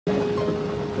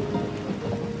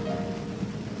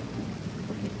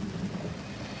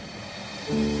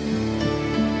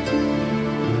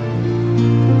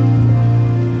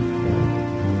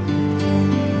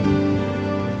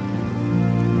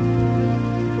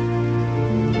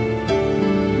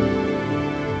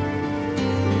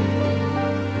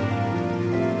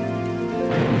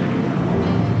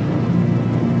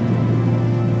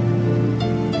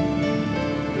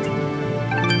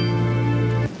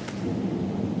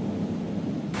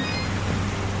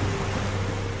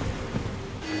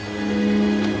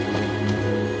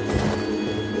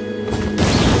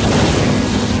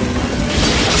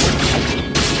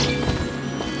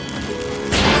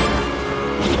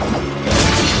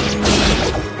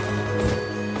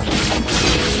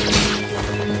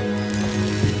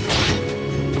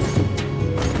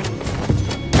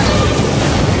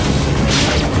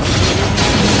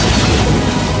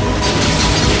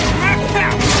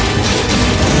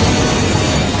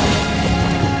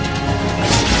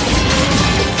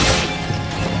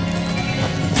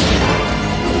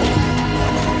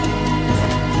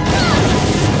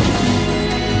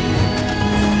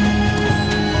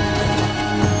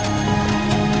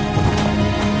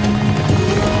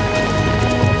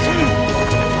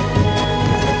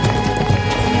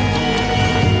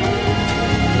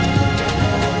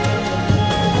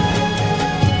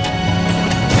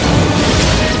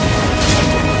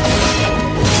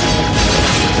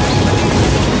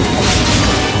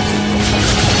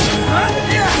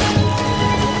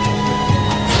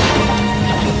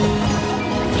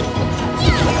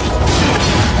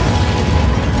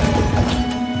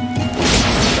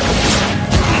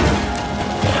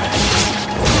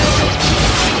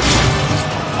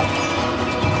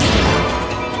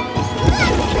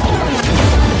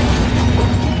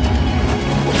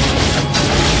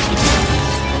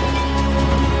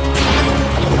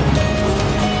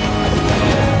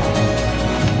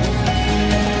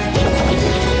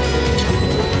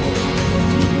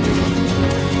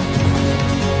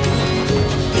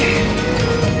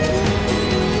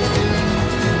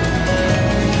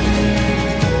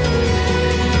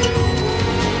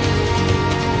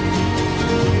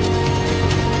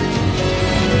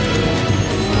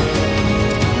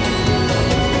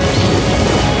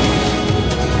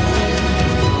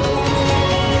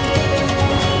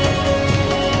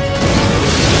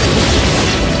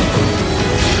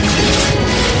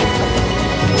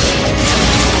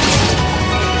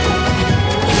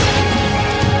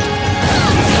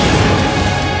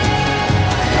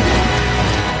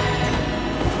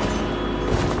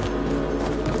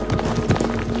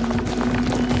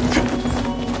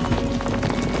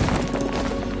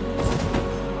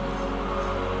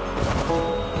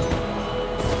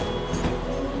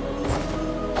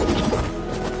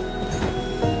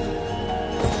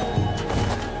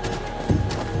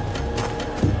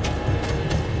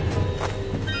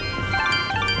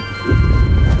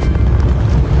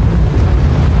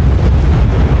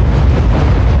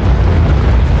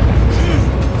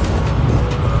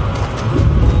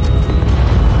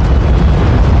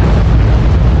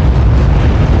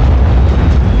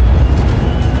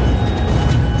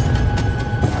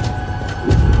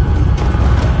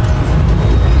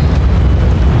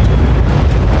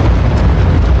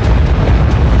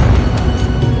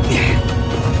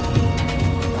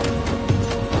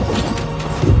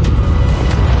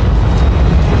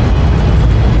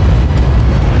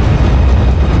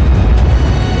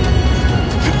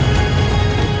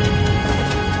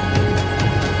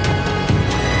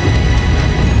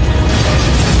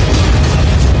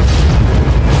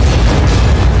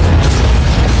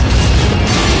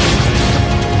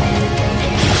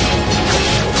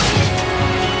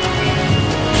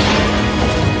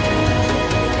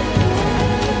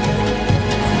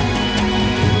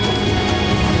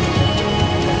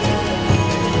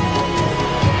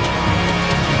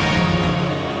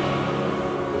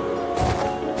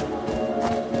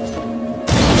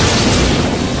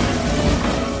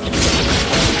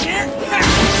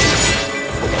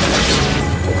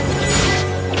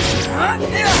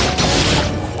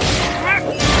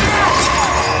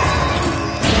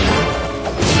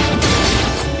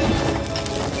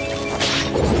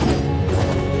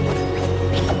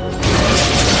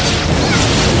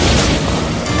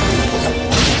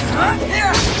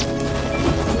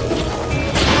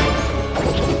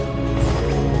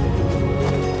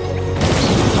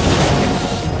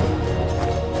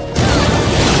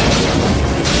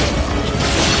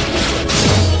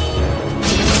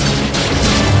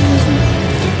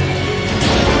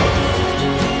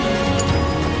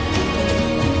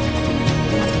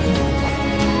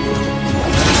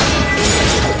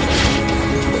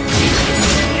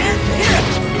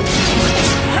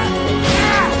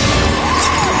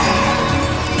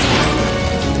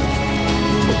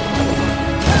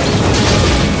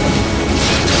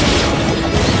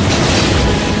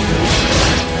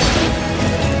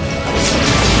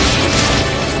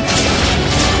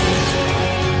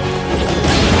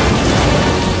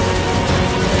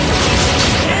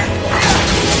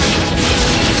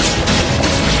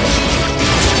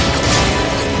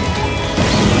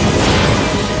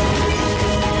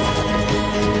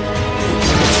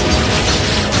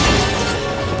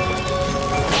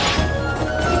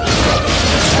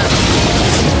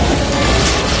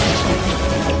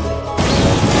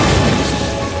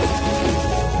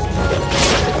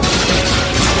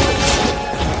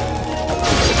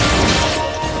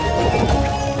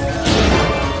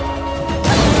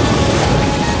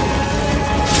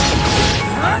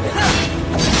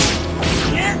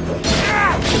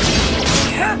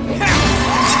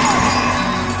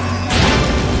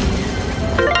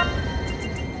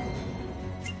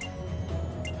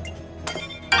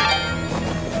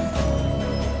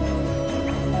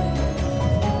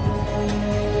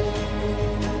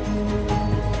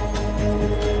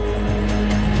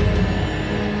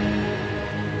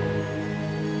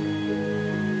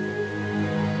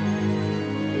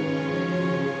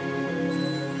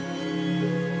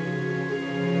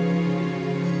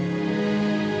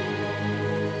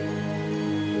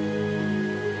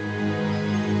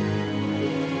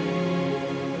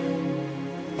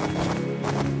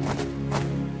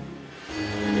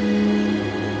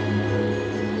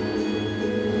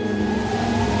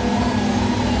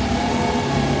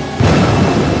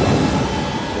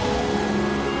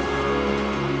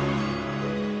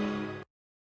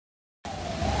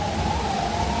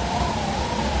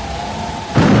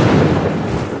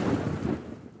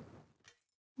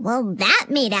Well, that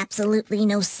made absolutely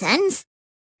no sense.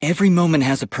 Every moment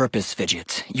has a purpose,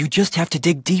 Fidget. You just have to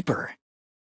dig deeper.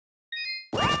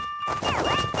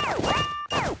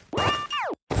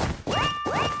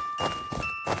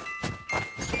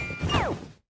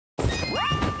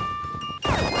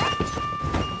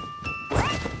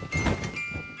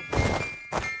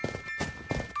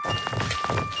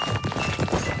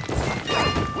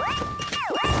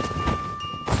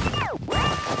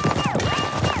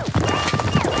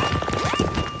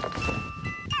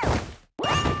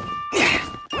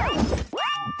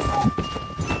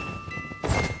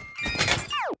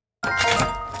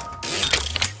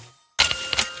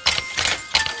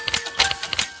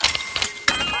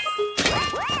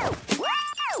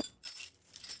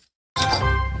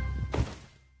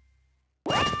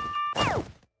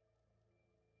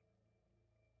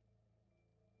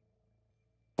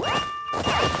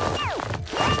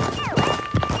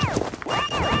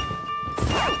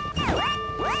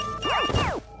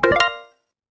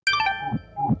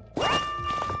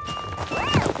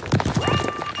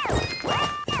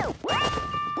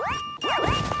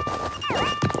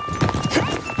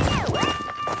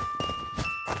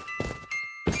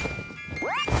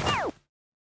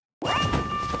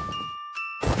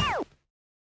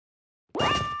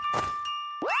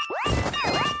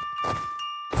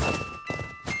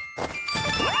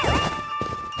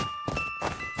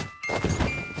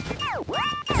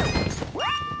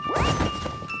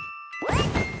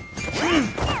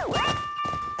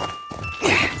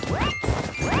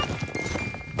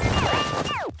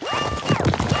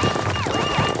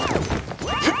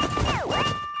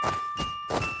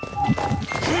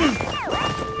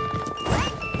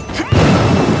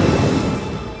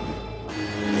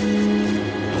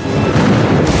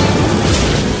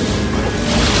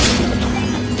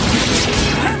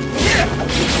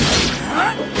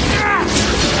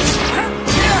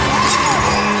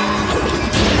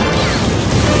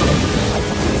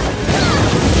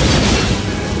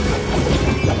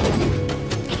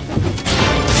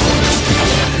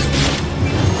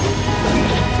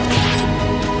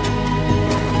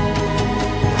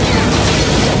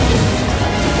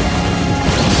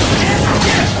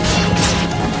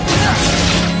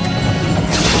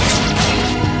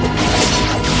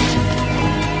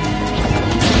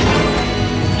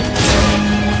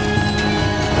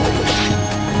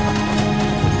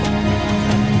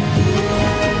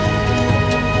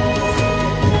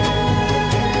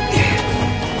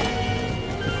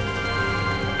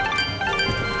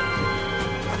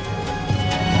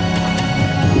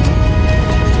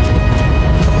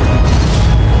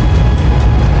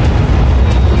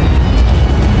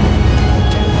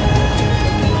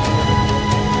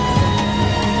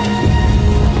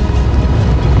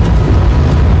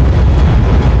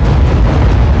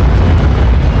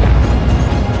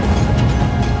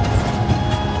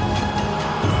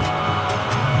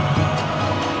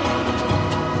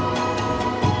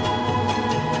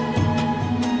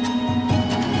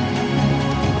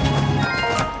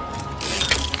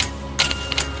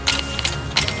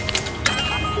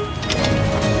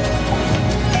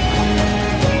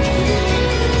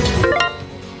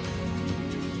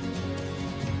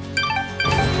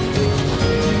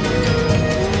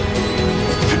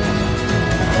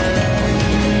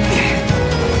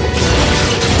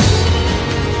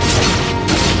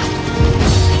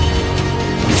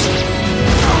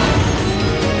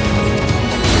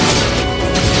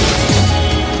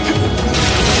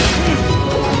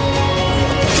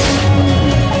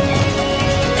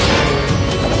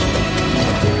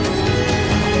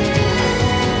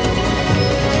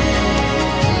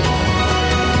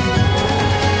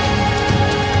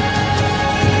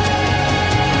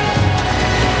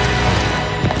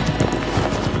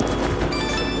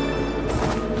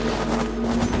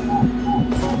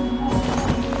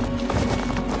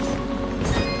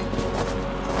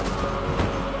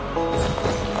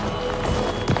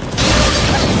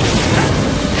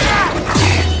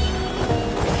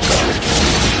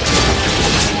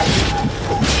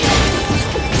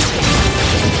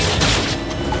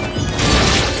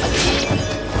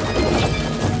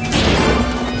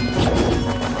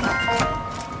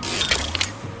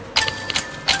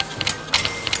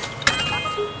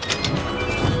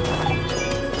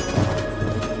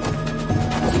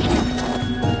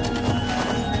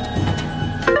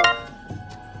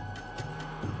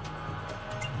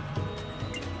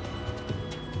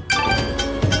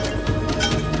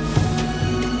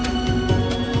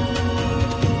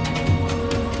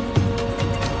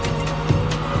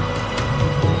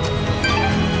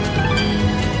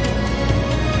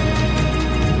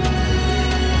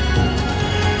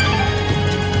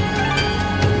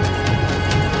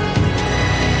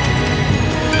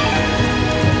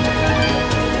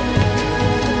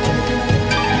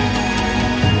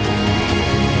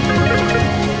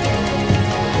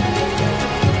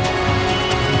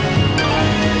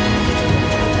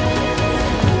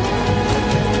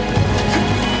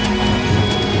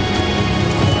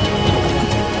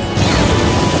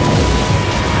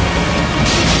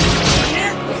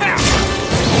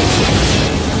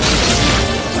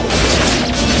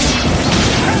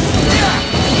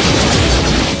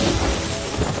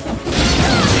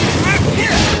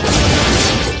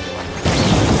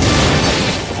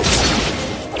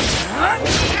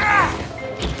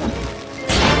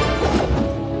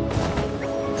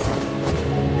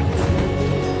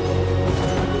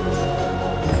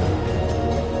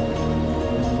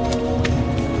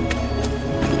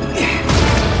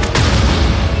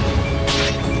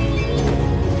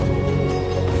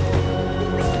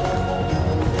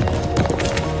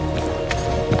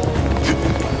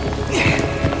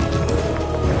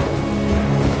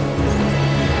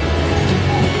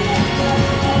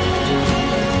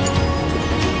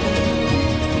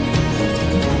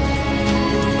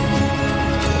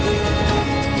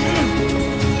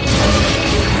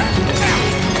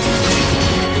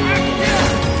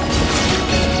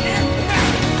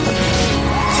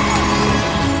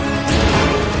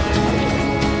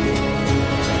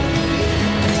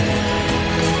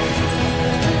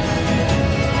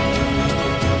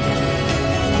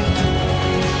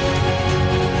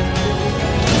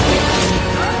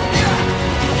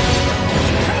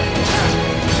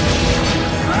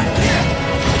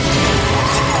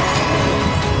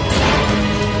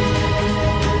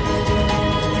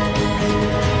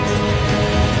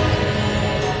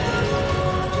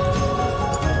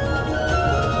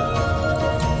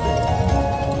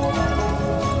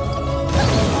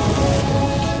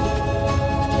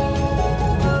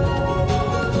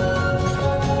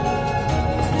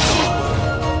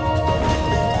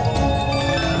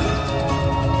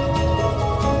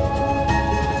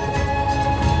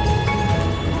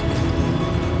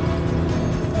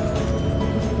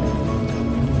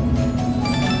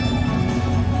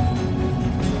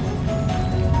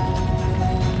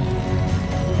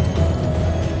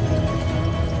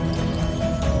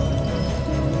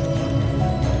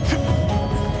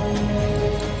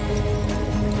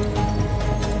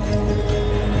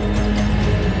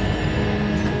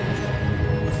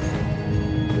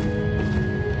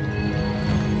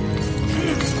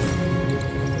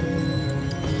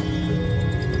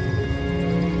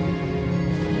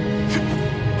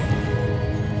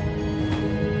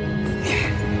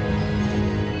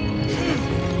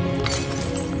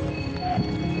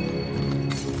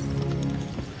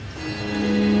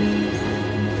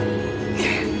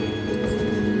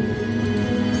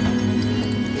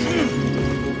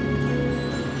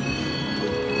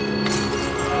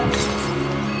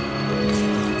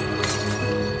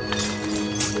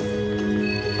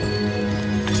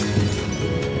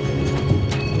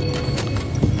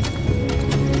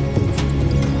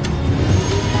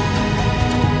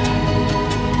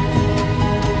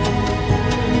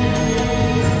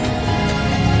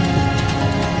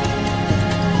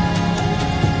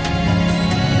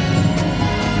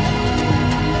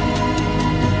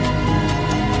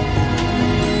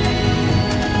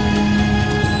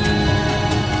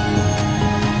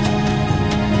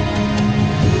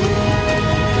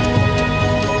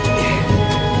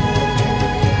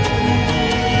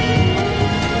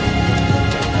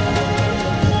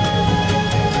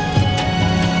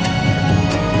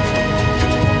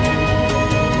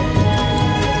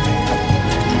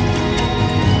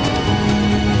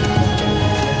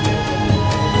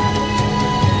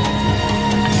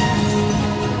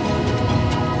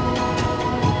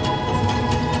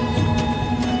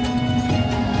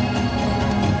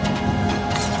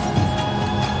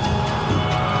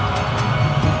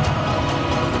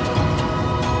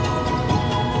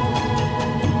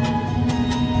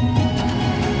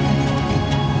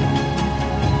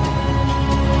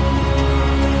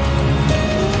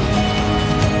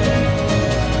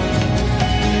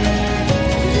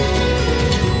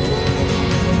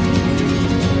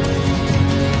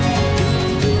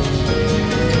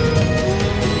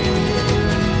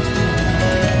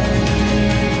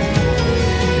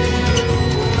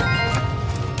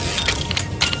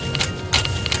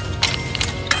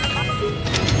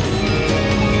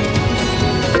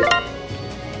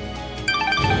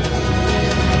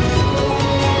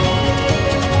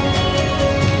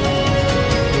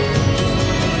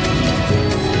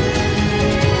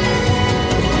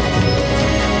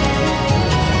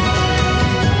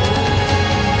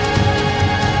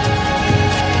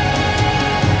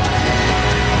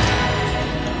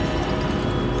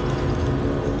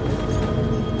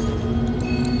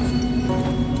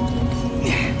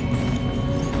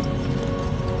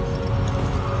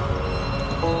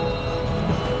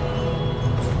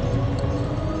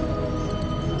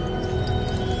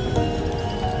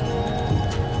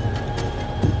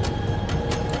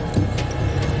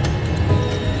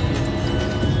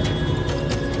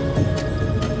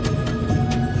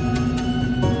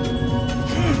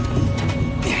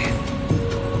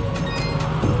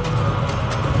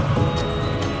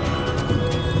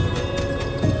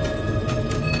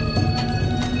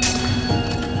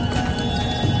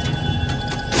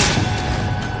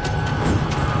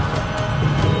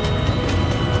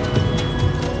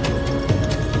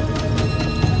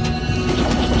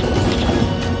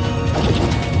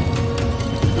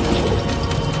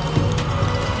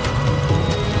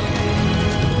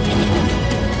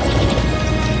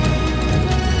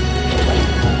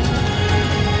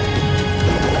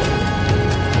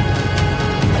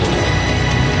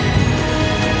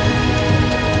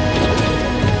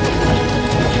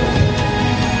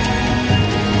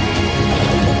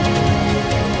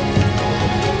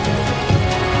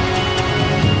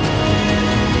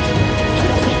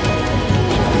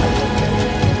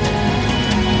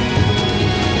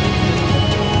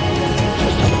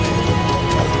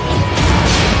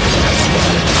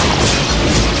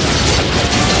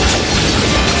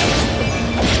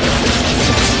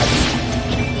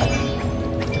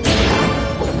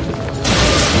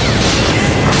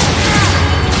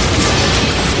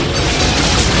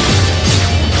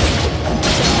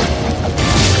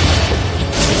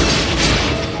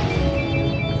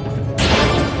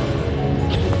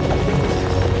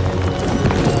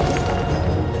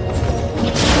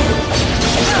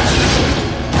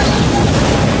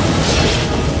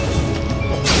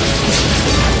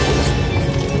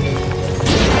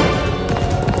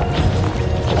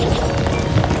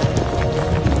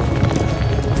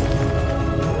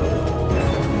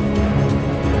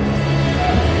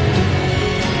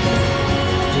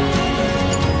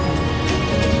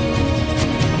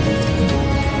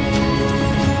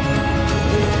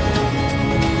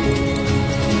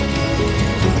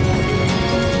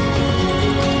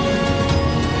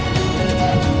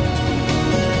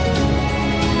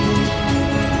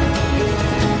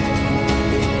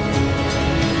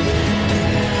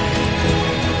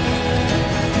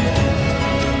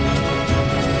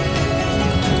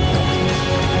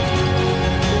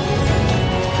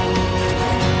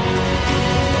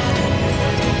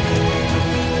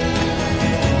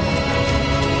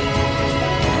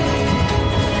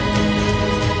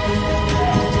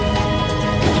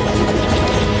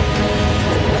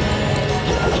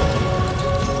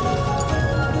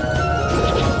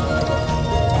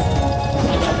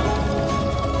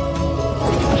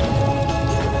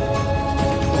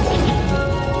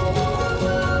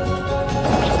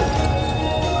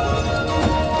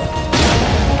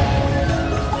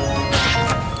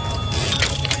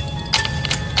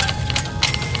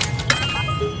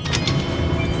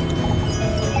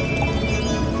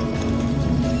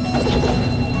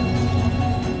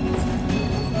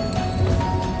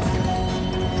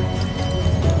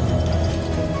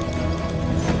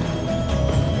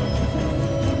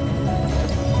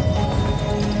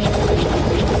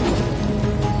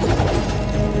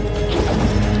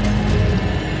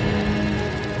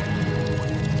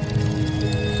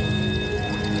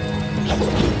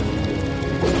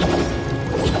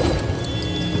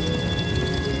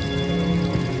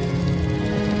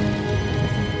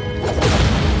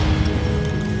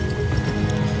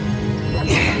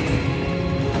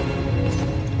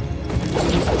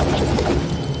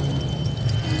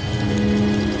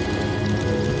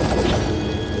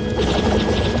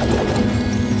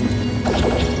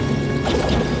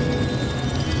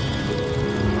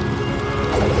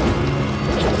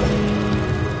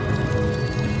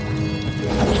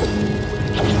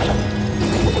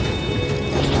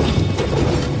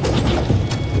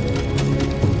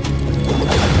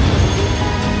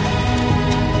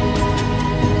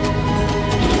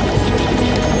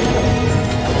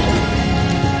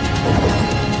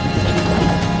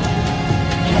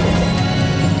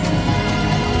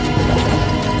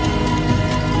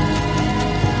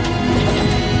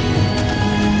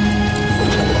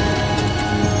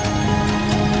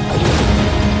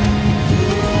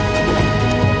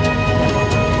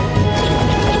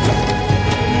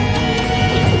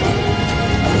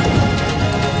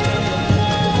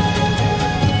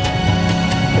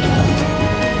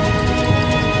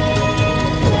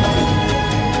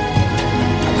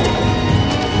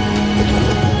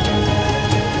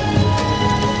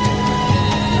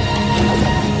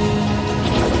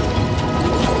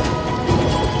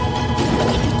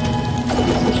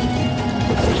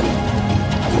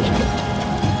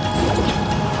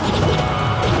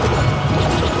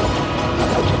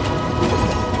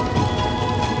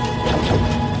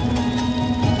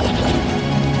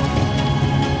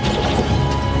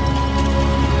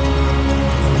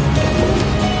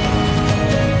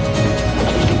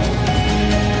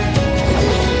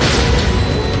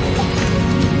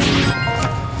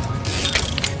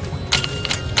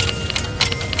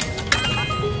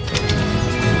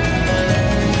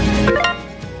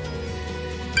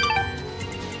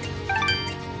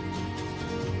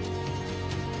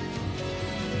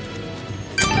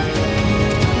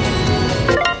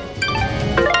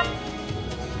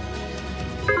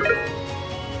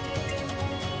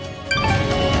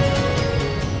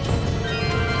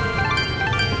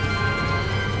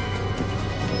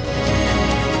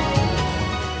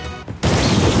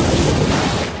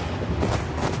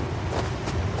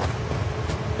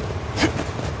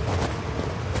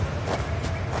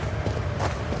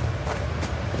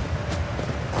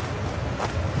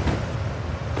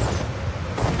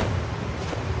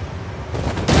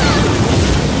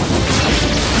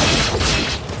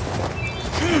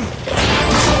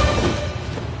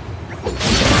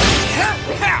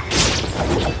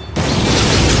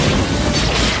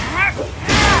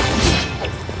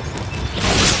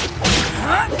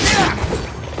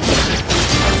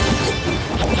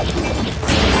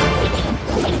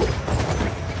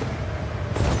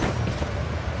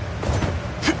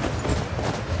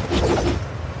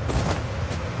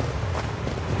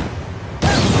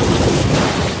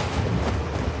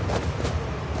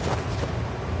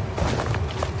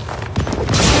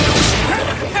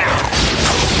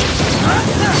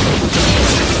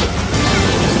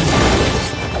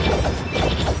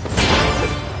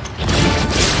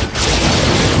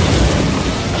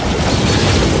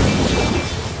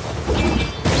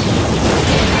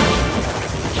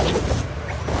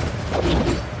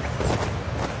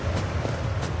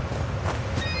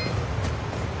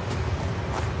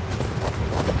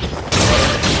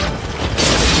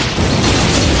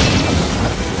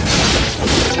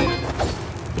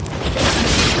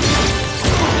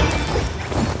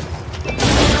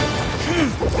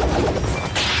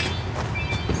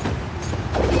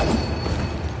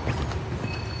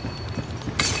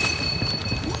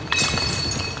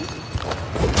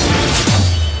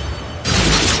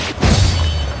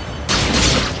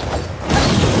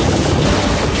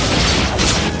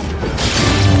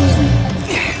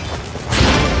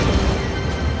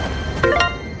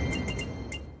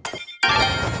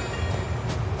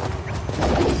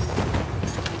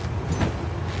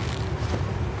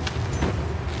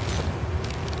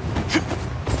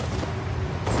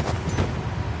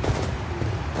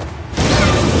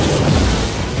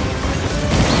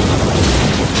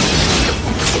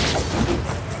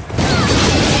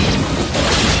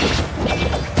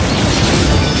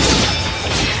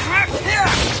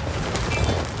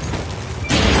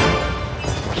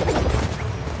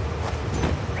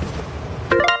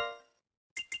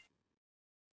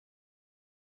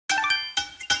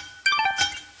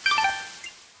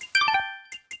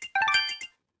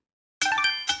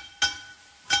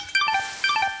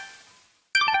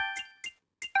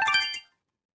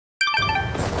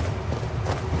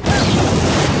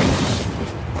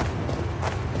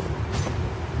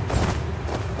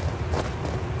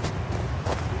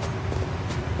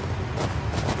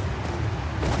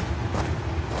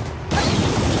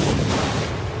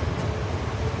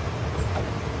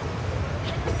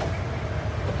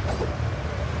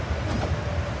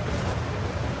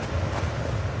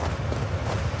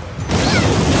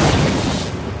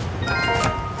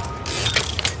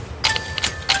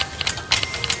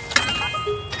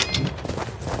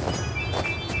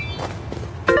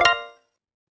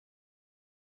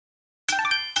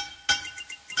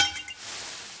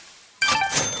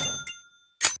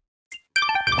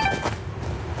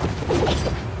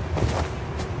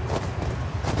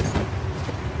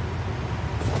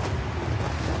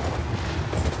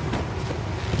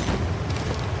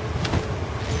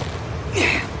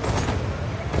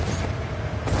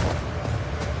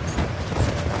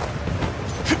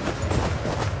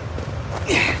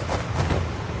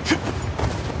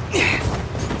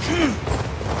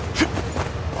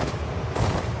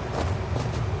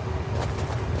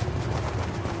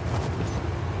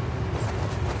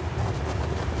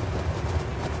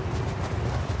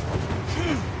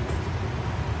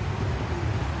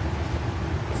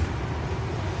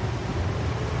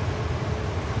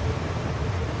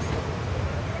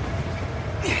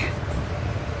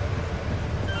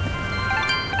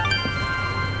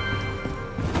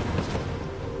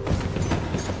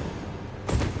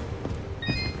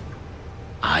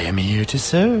 I am here to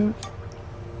serve.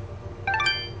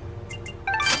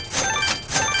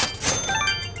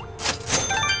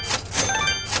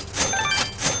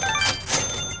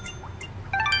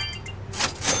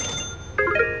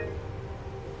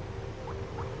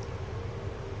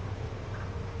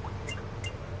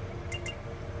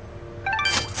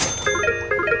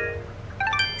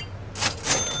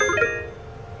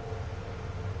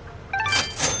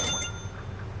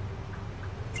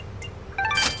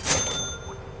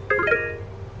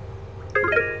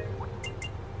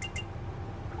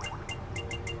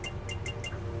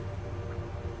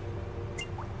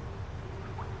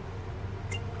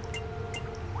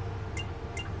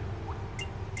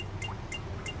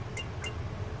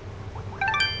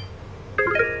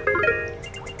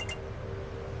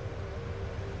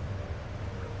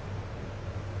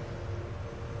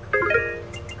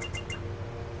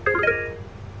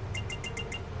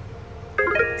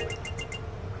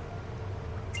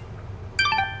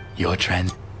 Your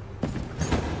trend.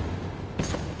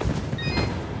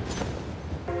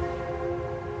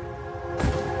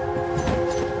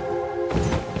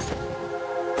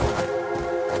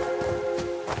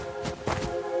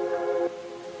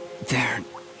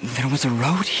 There was a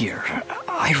road here.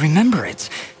 I remember it.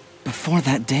 Before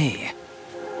that day.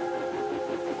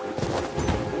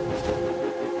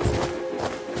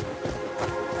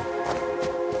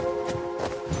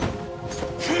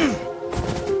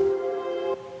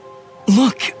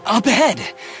 Look, up ahead!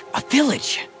 A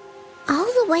village! All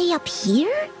the way up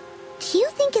here? Do you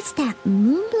think it's that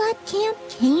Moonblood camp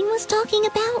Kane was talking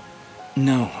about?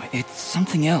 No, it's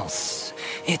something else.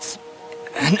 It's...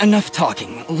 enough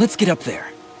talking. Let's get up there.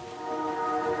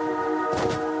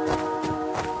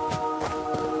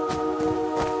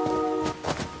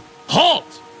 Halt!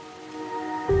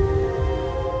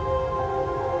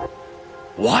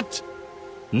 What?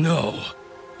 No.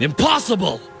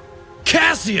 Impossible!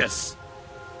 Cassius!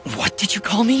 What did you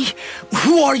call me?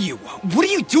 Who are you? What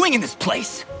are you doing in this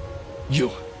place?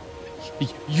 You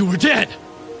were dead!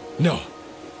 No,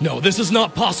 this is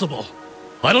not possible.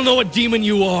 I don't know what demon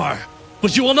you are,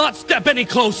 but you will not step any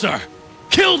closer!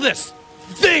 Kill this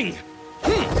thing!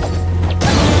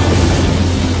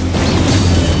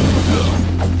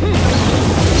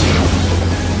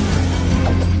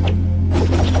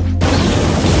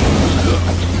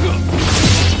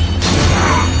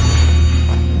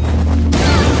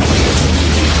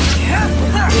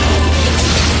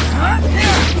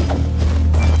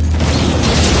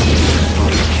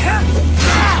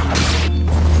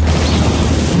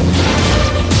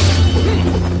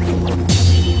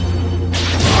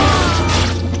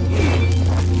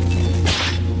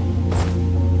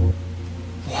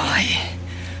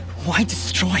 Why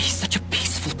destroy such a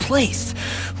peaceful place?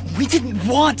 We didn't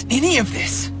want any of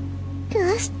this!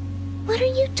 Dust, what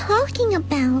are you talking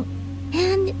about?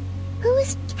 And who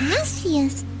is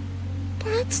Cassius?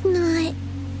 That's not...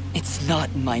 It's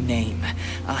not my name.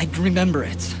 I'd remember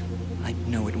it. I'd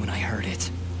know it when I heard it.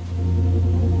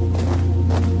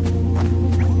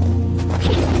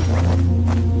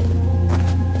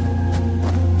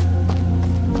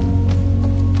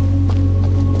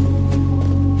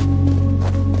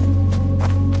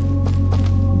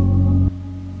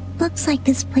 Looks like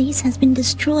this place has been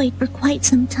destroyed for quite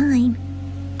some time.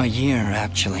 A year,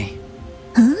 actually.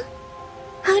 Huh?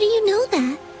 How do you know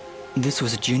that? This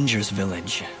was Ginger's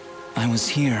village. I was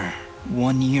here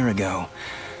 1 year ago.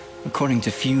 According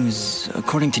to Fuse,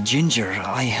 according to Ginger,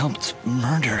 I helped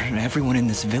murder everyone in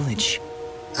this village.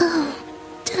 Oh,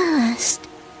 Dust.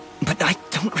 But I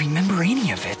don't remember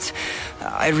any of it.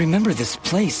 I remember this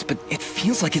place, but it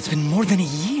feels like it's been more than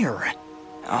a year.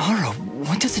 Ara,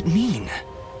 what does it mean?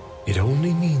 It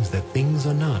only means that things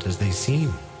are not as they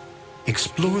seem.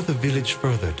 Explore the village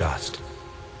further, Dust.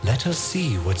 Let us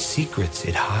see what secrets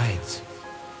it hides.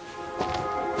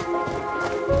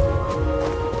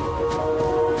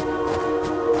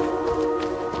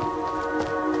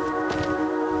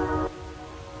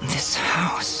 This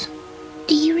house...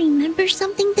 Do you remember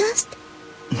something, Dust?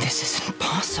 This isn't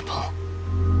possible.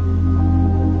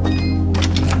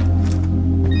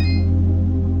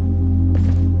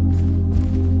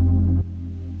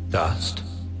 Dust.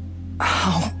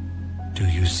 How? Do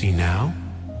you see now?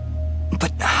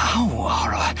 But how,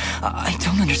 Ara? I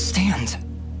don't understand.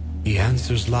 The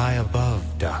answers lie above,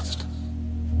 Dust.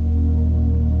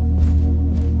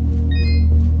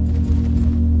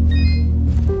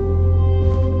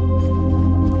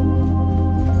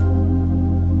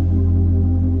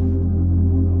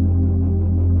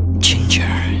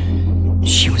 Ginger.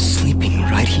 She was sleeping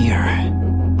right here.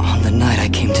 On the night I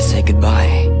came to say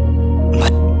goodbye.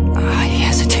 But I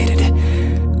hesitated.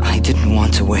 I didn't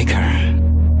want to wake her.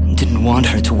 didn't want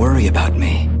her to worry about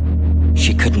me.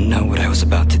 She couldn't know what I was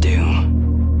about to do.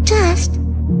 Dust,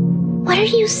 what are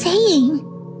you saying?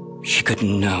 She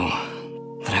couldn't know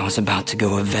that I was about to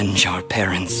go avenge our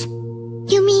parents.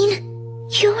 You mean,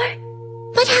 you're...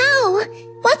 But how?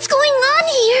 What's going on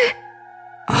here?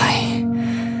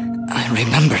 I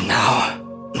remember now.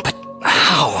 But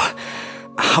how?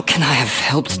 How can I have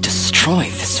helped destroy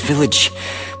this village,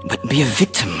 but be a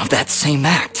victim of that same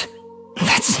act?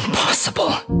 That's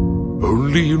impossible.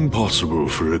 Only impossible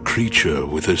for a creature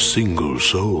with a single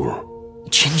soul.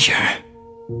 Ginger.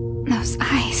 Those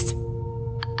eyes.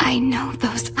 I know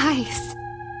those eyes.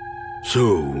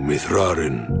 So,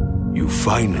 Mithrarin, you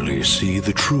finally see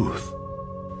the truth.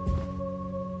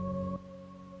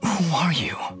 Who are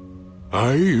you?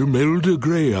 I am Elder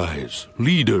Grey Eyes,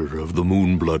 leader of the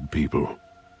Moonblood people.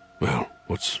 Well,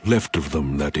 what's left of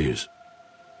them, that is.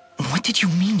 What did you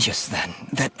mean just then?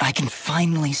 That I can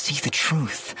finally see the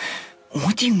truth?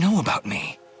 What do you know about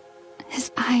me?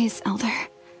 His eyes, Elder.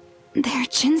 They're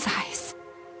Jin's eyes.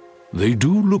 They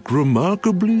do look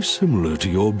remarkably similar to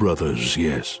your brother's,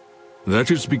 yes. That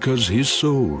is because his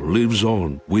soul lives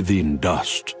on within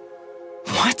dust.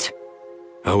 What?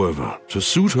 However, to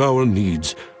suit our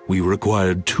needs, we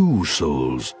required 2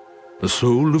 souls. The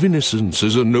soul of innocence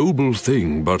is a noble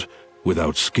thing, but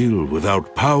without skill,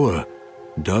 without power,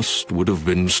 dust would have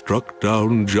been struck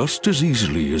down just as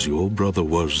easily as your brother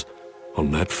was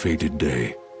on that fated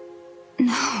day.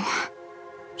 No.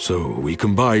 So we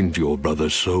combined your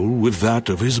brother's soul with that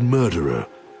of his murderer,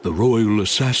 the royal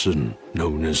assassin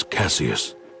known as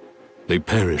Cassius. They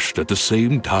perished at the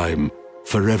same time,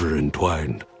 forever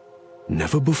entwined.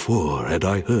 Never before had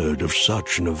I heard of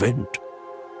such an event.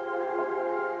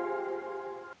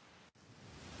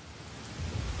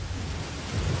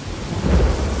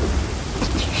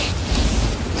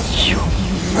 You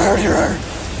murderer!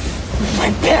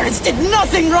 My parents did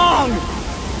nothing wrong!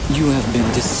 You have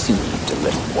been deceived,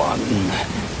 little one.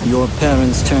 Your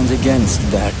parents turned against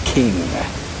their king,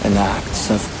 an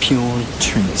act of pure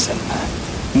treason.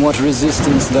 What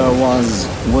resistance there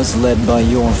was led by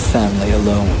your family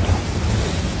alone.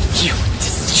 You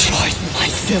destroyed my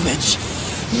village,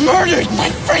 murdered my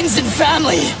friends and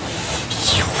family.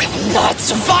 You will not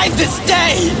survive this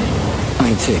day!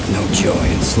 I take no joy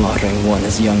in slaughtering one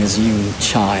as young as you,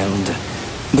 child.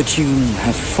 But you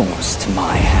have forced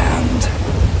my hand.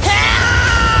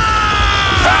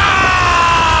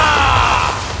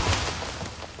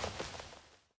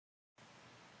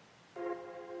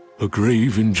 A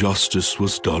grave injustice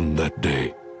was done that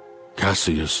day.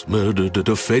 Cassius murdered a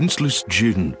defenseless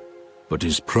Jinn, but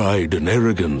his pride and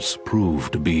arrogance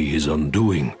proved to be his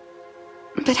undoing.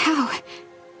 But how?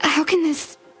 How can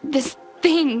this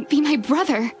thing be my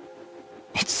brother?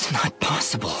 It's not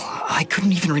possible. I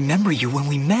couldn't even remember you when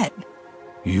we met.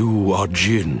 You are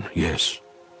Jinn, yes,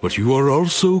 but you are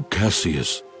also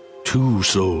Cassius. 2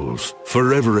 souls,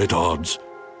 forever at odds.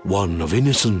 One of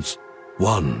innocence,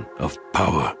 one of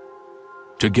power.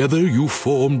 Together you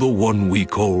form the one we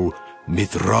call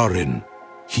Mithrarin,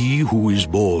 he who is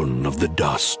born of the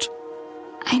dust.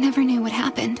 I never knew what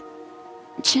happened.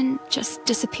 Jin just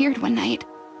disappeared one night.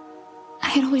 I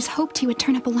had always hoped he would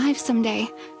turn up alive someday,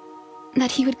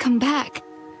 that he would come back.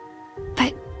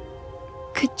 But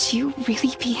could you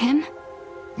really be him?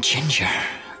 Ginger,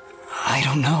 I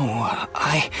don't know.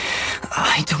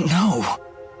 I don't know.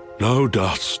 Now,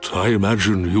 Dust, I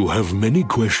imagine you have many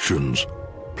questions.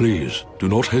 Please, do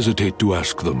not hesitate to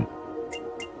ask them.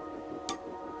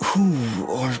 Who,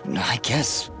 or I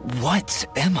guess, what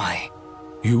am I?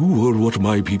 You are what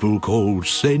my people call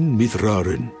Sen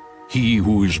Mithrarin, he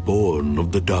who is born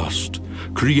of the dust,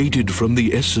 created from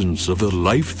the essence of the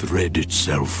life thread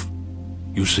itself.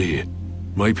 You see,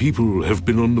 my people have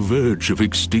been on the verge of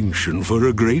extinction for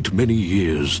a great many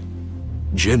years.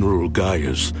 General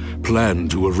Gaius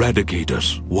planned to eradicate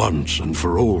us once and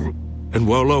for all, and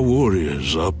while our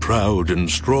warriors are proud and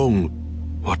strong,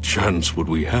 what chance would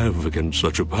we have against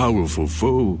such a powerful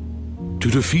foe?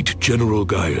 To defeat General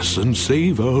Gaius and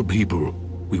save our people,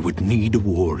 we would need a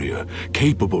warrior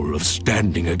capable of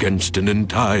standing against an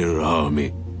entire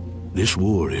army. This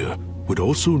warrior would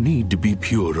also need to be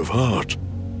pure of heart,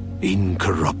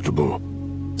 incorruptible.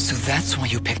 So that's why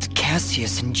you picked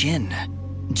Cassius and Jin.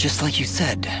 Just like you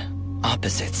said,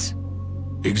 opposites.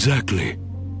 Exactly.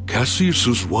 Cassius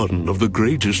is one of the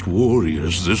greatest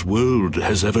warriors this world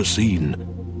has ever seen,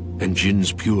 and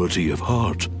Jin's purity of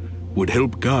heart would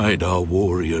help guide our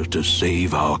warrior to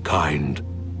save our kind.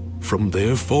 From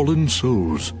their fallen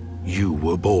souls, you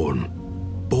were born.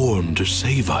 Born to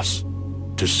save us.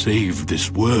 To save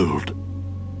this world.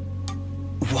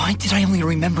 Why did I only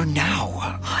remember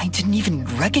now? I didn't even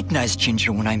recognize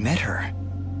Ginger when I met her.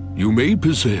 You may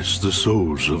possess the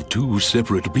souls of two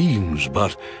separate beings,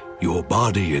 but your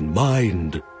body and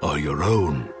mind are your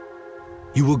own.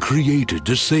 You were created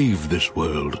to save this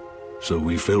world, so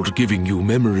we felt giving you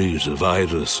memories of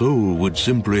either soul would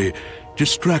simply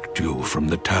distract you from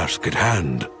the task at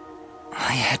hand.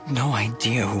 I had no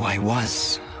idea who I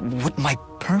was, what my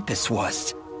purpose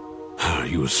was.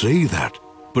 You say that,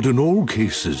 but in all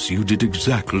cases you did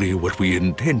exactly what we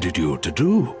intended you to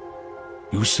do.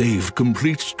 You saved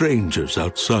complete strangers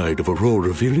outside of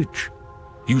Aurora Village.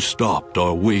 You stopped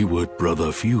our wayward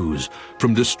brother Fuse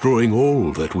from destroying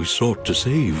all that we sought to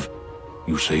save.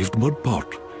 You saved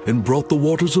Mudpot and brought the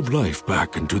waters of life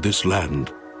back into this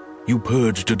land. You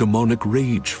purged a demonic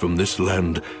rage from this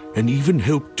land and even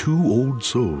helped two old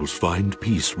souls find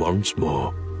peace once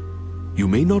more. You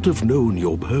may not have known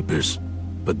your purpose,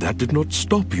 but that did not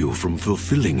stop you from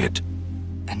fulfilling it.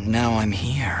 And now I'm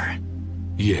here.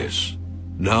 Yes,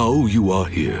 now you are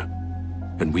here,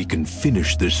 and we can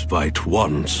finish this fight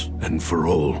once and for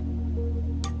all.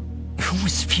 Who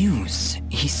was Fuse?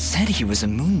 He said he was a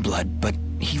Moonblood, but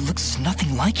he looks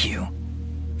nothing like you.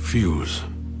 Fuse.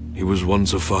 He was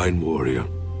once a fine warrior,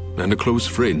 and a close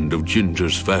friend of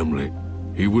Ginger's family.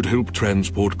 He would help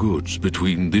transport goods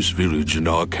between this village and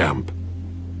our camp.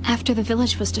 After the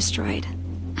village was destroyed,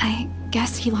 I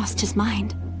guess he lost his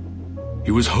mind.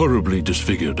 He was horribly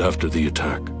disfigured after the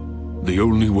attack. The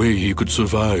only way he could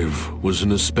survive was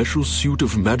in a special suit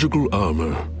of magical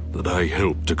armor that I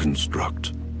helped to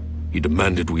construct. He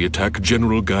demanded we attack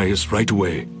General Gaius right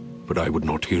away, but I would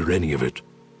not hear any of it.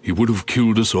 He would have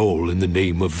killed us all in the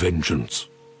name of vengeance.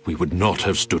 We would not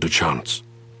have stood a chance.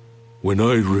 When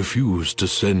I refused to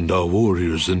send our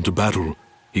warriors into battle,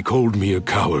 he called me a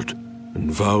coward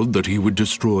and vowed that he would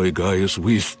destroy Gaius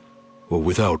with or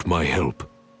without my help.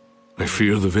 I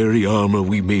fear the very armor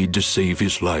we made to save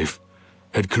his life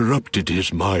had corrupted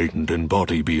his mind and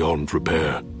body beyond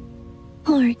repair.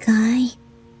 Poor guy.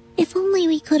 If only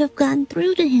we could have gone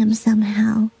through to him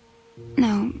somehow.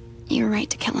 No, you're right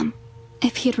to kill him.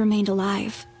 If he had remained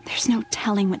alive, there's no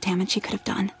telling what damage he could have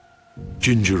done.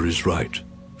 Ginger is right.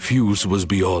 Fuse was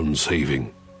beyond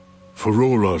saving. For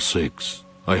all our sakes,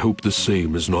 I hope the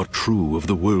same is not true of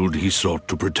the world he sought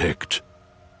to protect.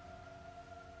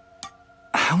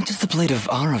 How does the Blade of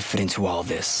Ara fit into all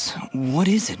this? What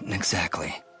is it,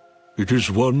 exactly? It is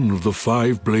one of the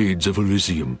 5 blades of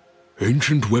Elysium,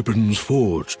 ancient weapons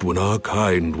forged when our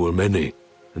kind were many,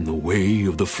 and the way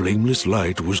of the flameless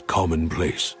light was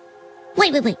commonplace.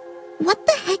 Wait. What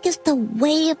the heck is the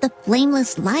way of the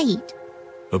flameless light?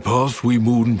 A path we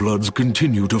Moonbloods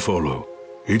continue to follow.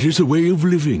 It is a way of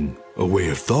living, a way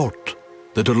of thought,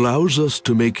 that allows us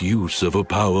to make use of a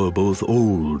power both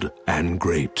old and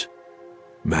great.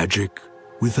 Magic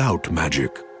without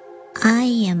magic. I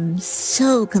am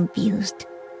so confused.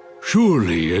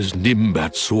 Surely, as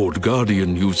Nimbat's Sword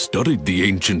Guardian, you've studied the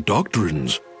ancient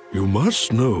doctrines. You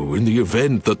must know, in the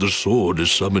event that the sword is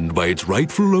summoned by its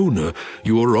rightful owner,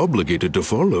 you are obligated to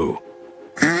follow.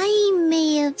 I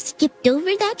may have skipped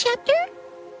over that chapter?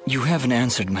 You haven't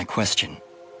answered my question.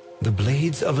 The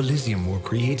Blades of Elysium were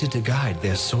created to guide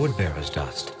their sword-bearers,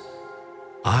 Dust.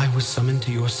 I was summoned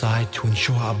to your side to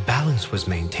ensure a balance was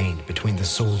maintained between the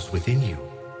souls within you.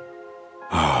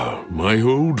 Ah, my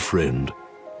old friend.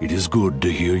 It is good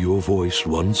to hear your voice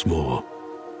once more.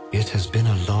 It has been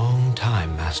a long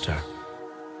time, Master.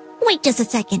 Wait just a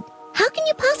second. How can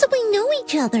you possibly know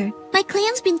each other? My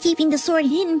clan's been keeping the sword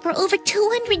hidden for over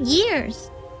 200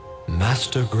 years.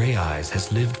 Master Grey Eyes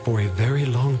has lived for a very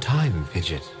long time,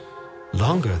 Fidget.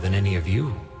 Longer than any of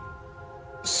you.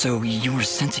 So you were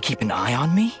sent to keep an eye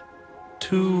on me?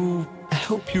 To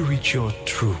help you reach your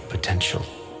true potential.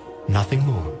 Nothing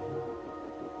more.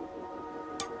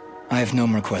 I have no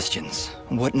more questions.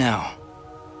 What now?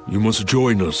 You must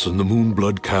join us in the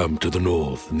Moonblood camp to the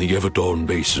north in the Everdawn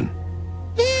Basin.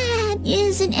 That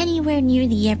isn't anywhere near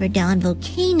the Everdawn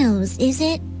volcanoes, is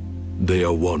it? They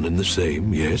are one and the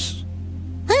same, yes?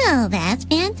 Well, that's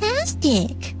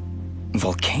fantastic.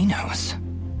 Volcanoes?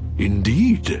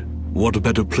 Indeed. What a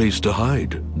better place to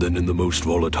hide than in the most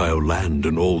volatile land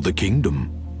in all the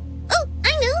kingdom? Oh,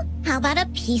 I know. How about a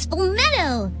peaceful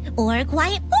meadow? Or a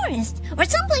quiet forest? Or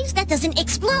someplace that doesn't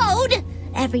explode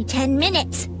every 10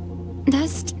 minutes?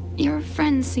 Dust, your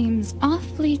friend seems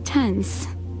awfully tense.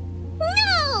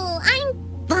 No,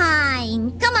 I'm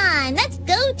fine. Come on, let's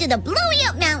go to the Blowy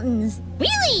Up Mountains.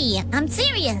 Really, I'm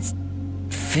serious.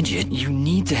 Fidget, you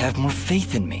need to have more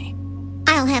faith in me.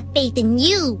 I'll have faith in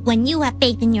you when you have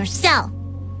faith in yourself.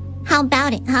 How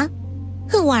about it, huh?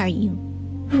 Who are you?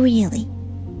 Really?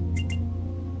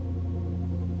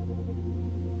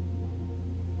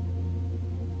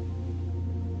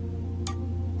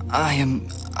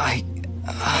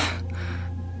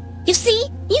 You see?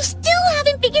 You still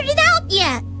haven't figured it out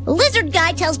yet! The lizard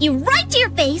guy tells you right to your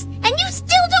face, and you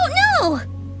still don't know!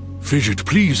 Fidget,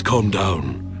 please calm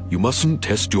down. You mustn't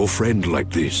test your friend like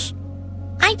this.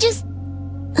 I just...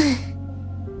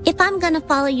 If I'm gonna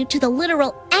follow you to the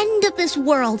literal end of this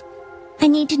world, I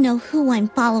need to know who I'm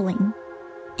following.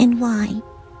 And why.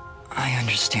 I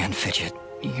understand, Fidget.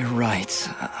 You're right.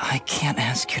 I can't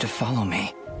ask you to follow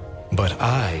me. But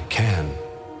I can.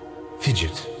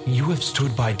 Fidget, you have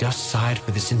stood by Dust's side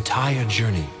for this entire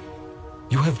journey.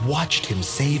 You have watched him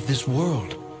save this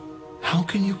world. How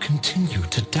can you continue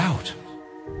to doubt?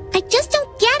 I just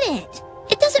don't get it.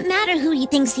 It doesn't matter who he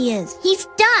thinks he is. He's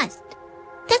Dust.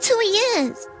 That's who he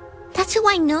is. That's who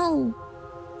I know.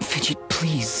 Fidget,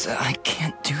 please. I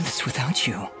can't do this without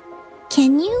you.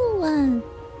 Can you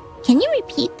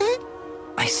repeat that?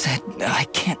 I said I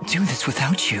can't do this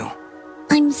without you.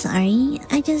 I'm sorry.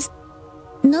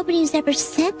 Nobody's ever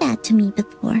said that to me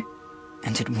before.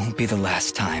 And it won't be the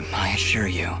last time, I assure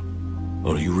you.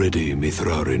 Are you ready,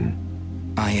 Mithrarin?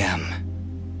 I am.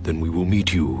 Then we will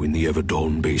meet you in the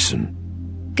Everdawn Basin.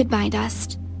 Goodbye,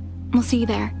 Dust. We'll see you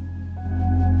there.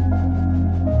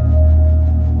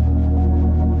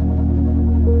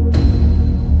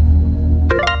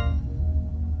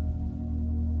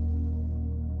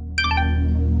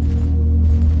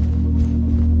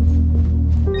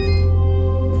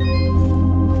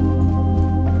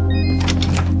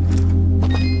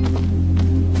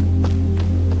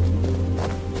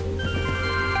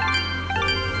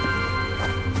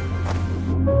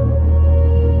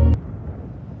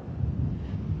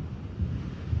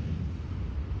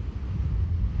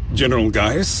 General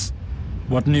Gaius?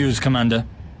 What news, Commander?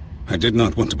 I did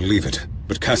not want to believe it,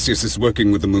 but Cassius is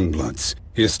working with the Moonbloods.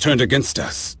 He has turned against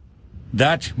us.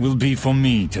 That will be for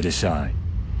me to decide.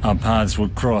 Our paths will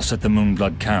cross at the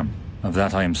Moonblood camp. Of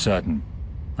that I am certain.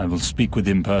 I will speak with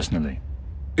him personally.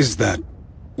 Is that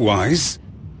wise?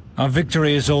 Our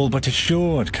victory is all but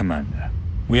assured, Commander.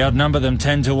 We outnumber them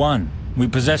 10 to 1. We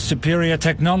possess superior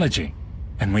technology.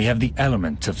 And we have the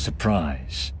element of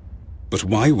surprise. But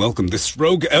why welcome this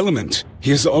rogue element?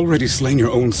 He has already slain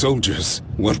your own soldiers.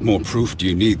 What more proof do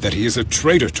you need that he is a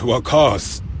traitor to our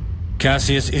cause?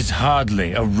 Cassius is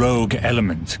hardly a rogue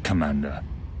element, Commander.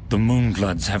 The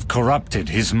Moonbloods have corrupted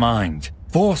his mind,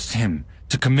 forced him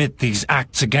to commit these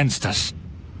acts against us.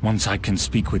 Once I can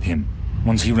speak with him,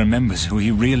 once he remembers who he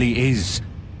really is,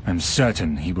 I'm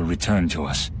certain he will return to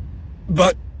us.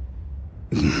 But...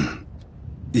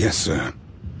 Yes, sir.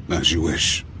 As you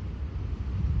wish.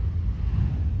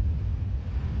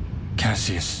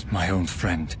 Cassius, my old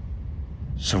friend,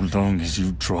 so long as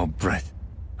you draw breath,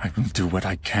 I will do what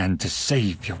I can to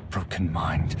save your broken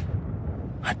mind.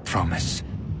 I promise.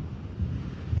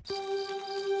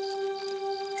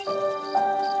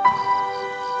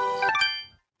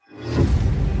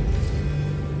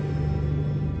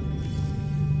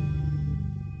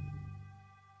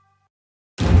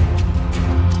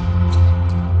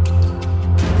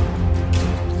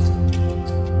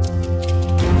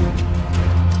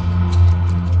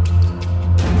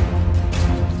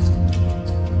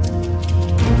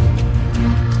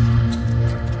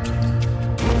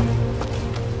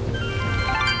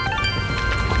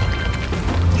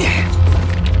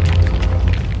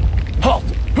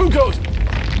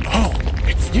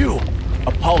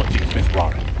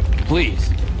 Please,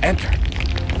 enter.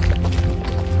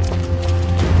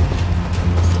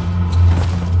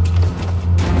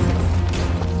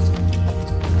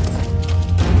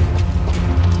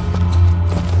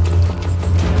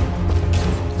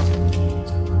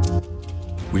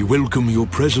 We welcome your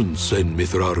presence, En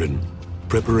Mithrarin.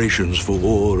 Preparations for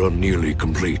war are nearly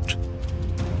complete.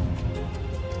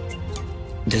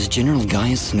 Does General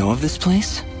Gaius know of this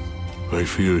place? I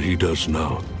fear he does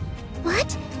now.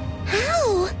 What?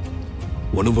 How?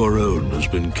 One of our own has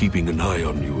been keeping an eye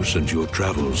on you since your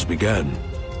travels began.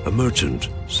 A merchant,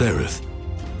 Sereth.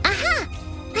 Aha!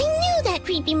 I knew that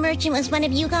creepy merchant was one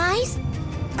of you guys.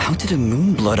 How did a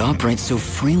Moonblood operate so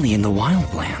freely in the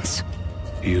Wildlands?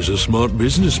 He is a smart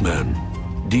businessman.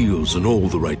 Deals in all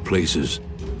the right places.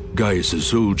 Gaius'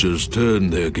 soldiers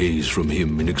turned their gaze from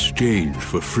him in exchange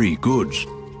for free goods.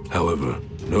 However,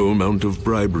 no amount of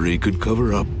bribery could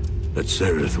cover up that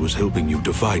Sereth was helping you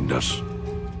to find us.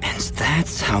 And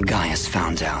that's how Gaius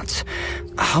found out.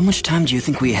 How much time do you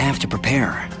think we have to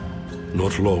prepare?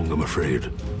 Not long, I'm afraid.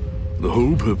 The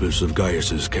whole purpose of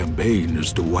Gaius' campaign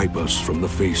is to wipe us from the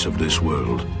face of this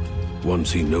world.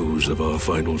 Once he knows of our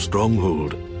final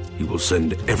stronghold, he will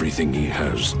send everything he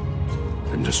has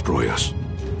and destroy us.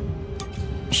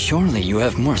 Surely you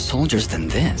have more soldiers than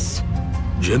this.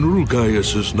 General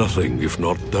Gaius is nothing if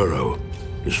not thorough.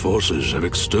 His forces have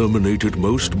exterminated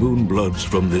most Moonbloods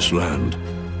from this land.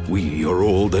 We are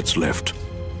all that's left.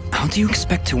 How do you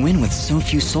expect to win with so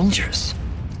few soldiers?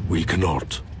 We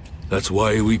cannot. That's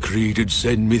why we created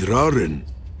Sen Mithrarin.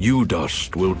 You,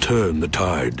 Dust, will turn the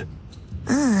tide.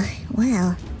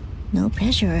 Well, no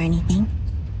pressure or anything.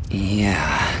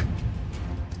 Yeah.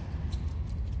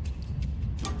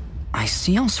 I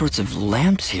see all sorts of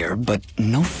lamps here, but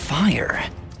no fire.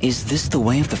 Is this the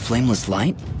way of the flameless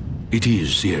light? It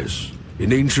is, yes.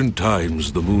 In ancient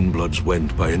times, the Moonbloods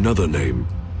went by another name.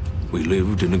 We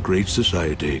lived in a great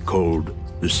society called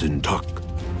the Sintuck,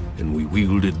 and we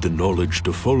wielded the knowledge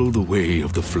to follow the way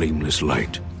of the flameless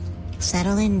light.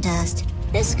 Settle in, Dust.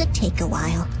 This could take a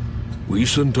while. We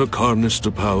Sintuck harnessed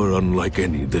a power unlike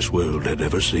any this world had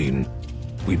ever seen.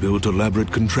 We built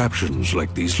elaborate contraptions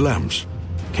like these lamps,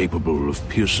 capable of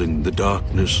piercing the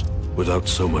darkness without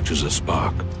so much as a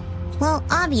spark. Well,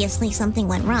 obviously something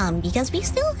went wrong, because we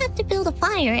still have to build a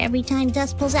fire every time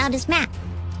Dust pulls out his map.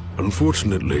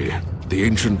 Unfortunately, the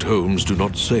ancient tomes do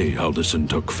not say how the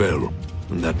Sintuck fell,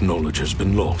 and that knowledge has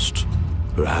been lost.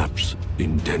 Perhaps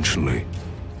intentionally.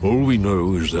 All we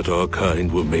know is that our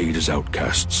kind were made as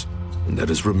outcasts, and that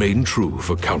has remained true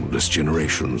for countless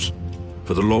generations.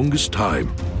 For the longest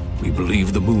time, we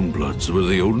believed the Moonbloods were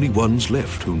the only ones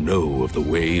left who know of the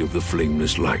way of the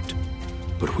flameless light.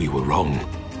 But we were wrong.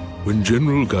 When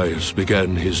General Gaius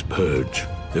began his purge,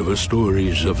 there were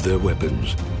stories of their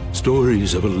weapons,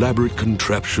 stories of elaborate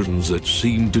contraptions that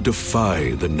seemed to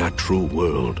defy the natural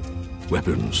world.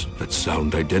 Weapons that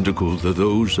sound identical to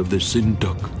those of the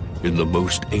Sintuck in the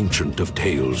most ancient of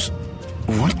tales.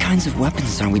 What kinds of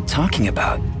weapons are we talking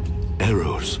about?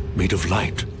 Arrows made of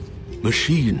light.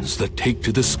 Machines that take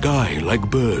to the sky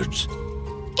like birds.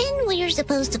 And we're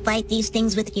supposed to fight these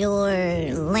things with your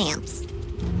lamps.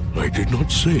 I did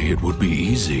not say it would be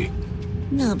easy.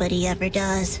 Nobody ever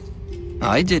does.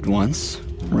 I did once,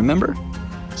 remember?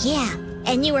 Yeah,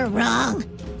 and you were wrong.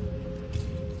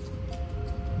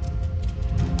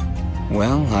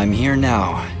 Well, I'm here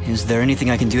now. Is there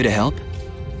anything I can do to help?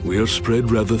 We are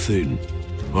spread rather thin.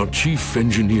 Our chief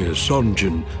engineer,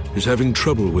 Sonjin, is having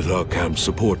trouble with our camp's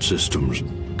support systems.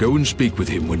 Go and speak with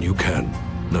him when you can,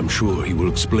 and I'm sure he will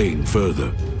explain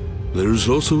further. There is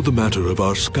also the matter of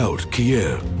our scout,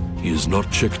 Kier. He has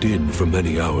not checked in for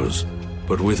many hours,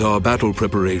 but with our battle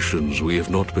preparations, we have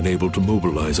not been able to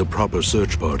mobilize a proper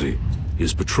search party.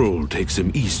 His patrol takes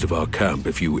him east of our camp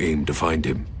if you aim to find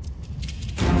him.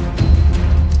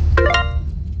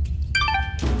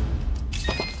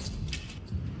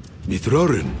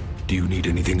 Mithrarin, do you need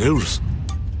anything else?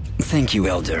 Thank you,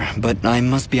 Elder, but I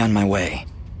must be on my way.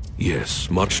 Yes,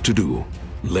 much to do.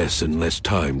 Less and less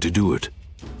time to do it.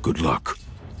 Good luck.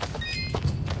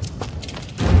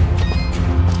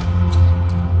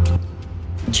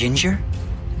 Ginger?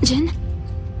 Jin?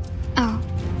 Oh,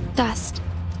 Dust.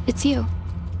 It's you.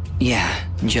 Yeah,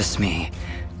 just me.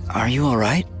 Are you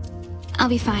alright? I'll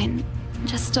be fine.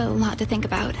 Just a lot to think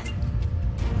about.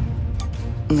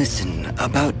 Listen,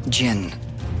 about Jin.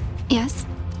 Yes?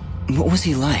 What was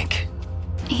he like?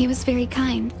 He was very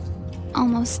kind.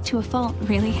 Almost to a fault,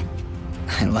 really.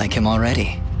 I like him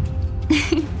already.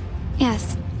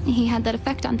 Yes, he had that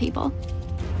effect on people.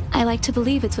 I like to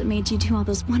believe it's what made you do all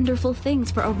those wonderful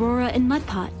things for Aurora and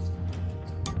Mudpot.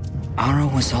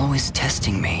 Aro was always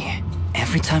testing me.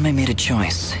 Every time I made a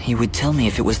choice, he would tell me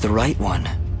if it was the right one.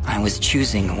 I was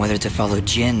choosing whether to follow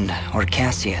Jin or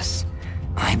Cassius.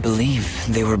 I believe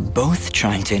they were both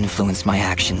trying to influence my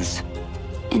actions.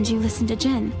 And you listened to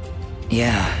Jin?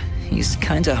 Yeah, he's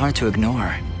kinda hard to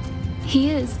ignore. He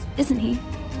is, isn't he?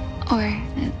 Or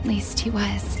at least he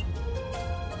was.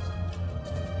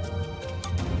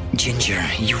 Ginger,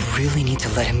 you really need to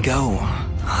let him go.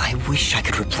 I wish I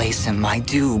could replace him, I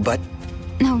do, but...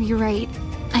 No, you're right.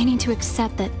 I need to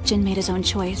accept that Jin made his own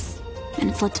choice. And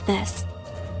it's led to this.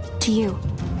 To you.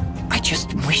 I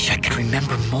just wish I could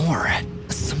remember more.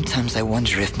 Sometimes I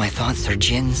wonder if my thoughts are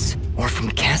Jin's, or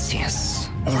from Cassius,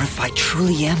 or if I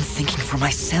truly am thinking for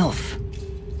myself.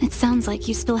 It sounds like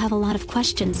you still have a lot of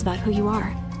questions about who you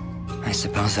are. I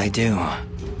suppose I do.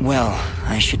 Well,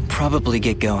 I should probably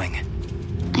get going.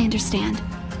 I understand.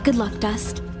 Good luck,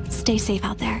 Dust. Stay safe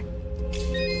out there.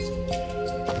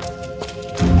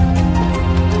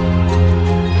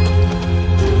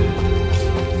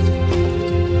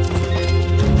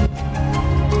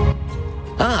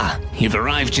 Ah, you've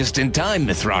arrived just in time,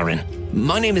 Mithrarin.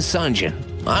 My name is Sanjin.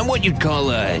 I'm what you'd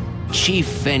call a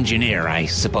chief engineer, I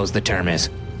suppose the term is.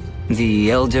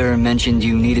 The Elder mentioned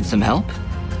you needed some help?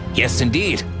 Yes,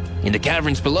 indeed. In the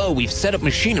caverns below, we've set up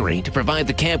machinery to provide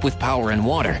the camp with power and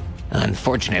water.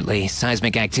 Unfortunately,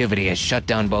 seismic activity has shut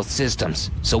down both systems,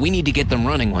 so we need to get them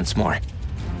running once more.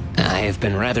 I have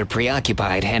been rather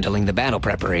preoccupied handling the battle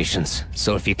preparations,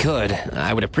 so if you could,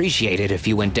 I would appreciate it if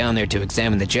you went down there to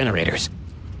examine the generators.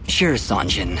 Sure,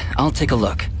 Sanjin. I'll take a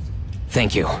look.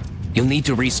 Thank you. You'll need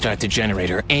to restart the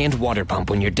generator and water pump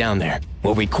when you're down there.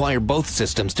 We'll require both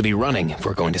systems to be running if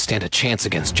we're going to stand a chance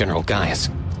against General Gaius.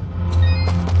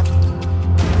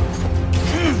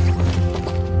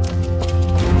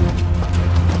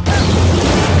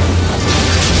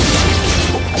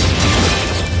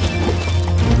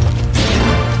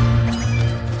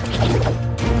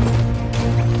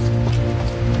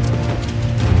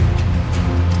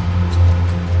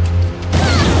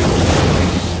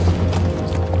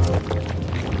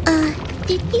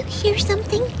 Did you hear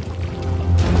something?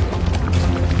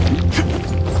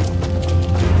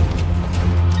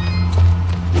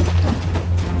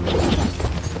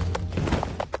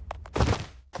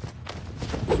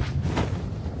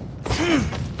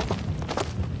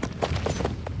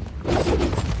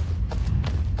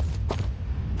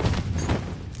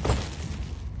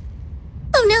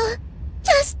 Oh no!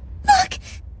 Just look!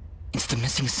 It's the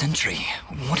missing sentry.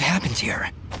 What happened here?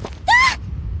 Ah!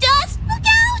 Just look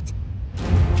out!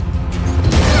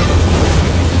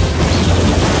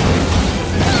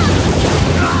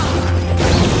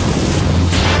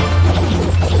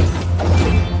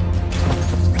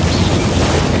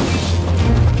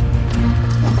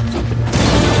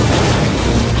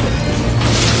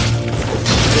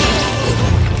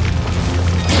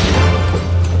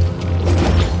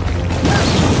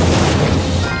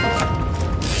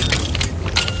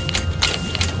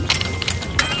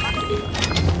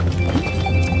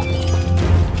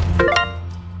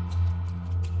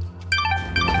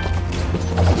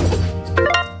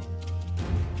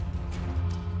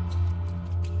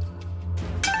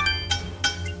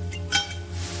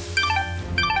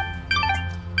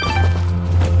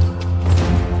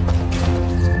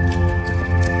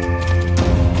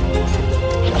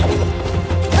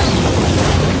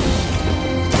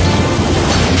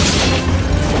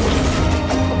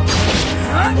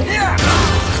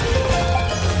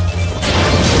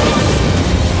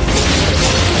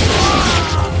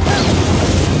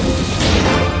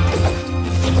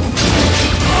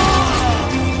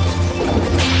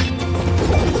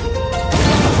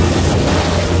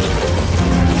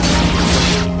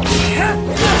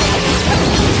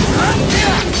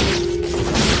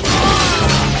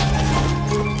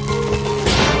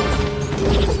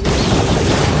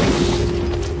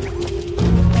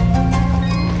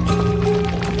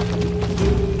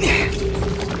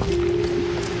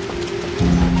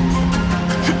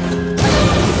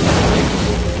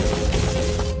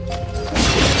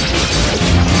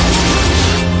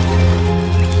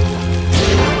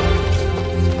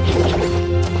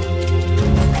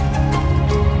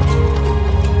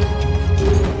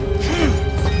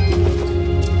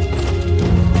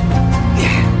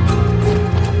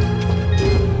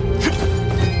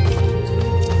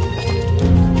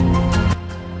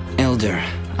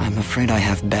 I'm afraid I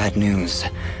have bad news.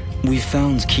 We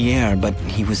found Kier, but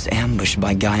he was ambushed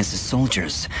by Gaius'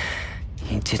 soldiers.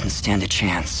 He didn't stand a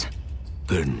chance.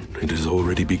 Then it has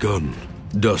already begun.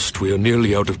 Dust, we are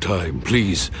nearly out of time.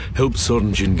 Please, help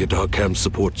Sonjin get our camp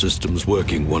support systems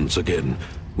working once again.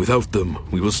 Without them,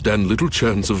 we will stand little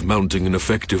chance of mounting an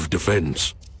effective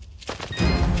defense.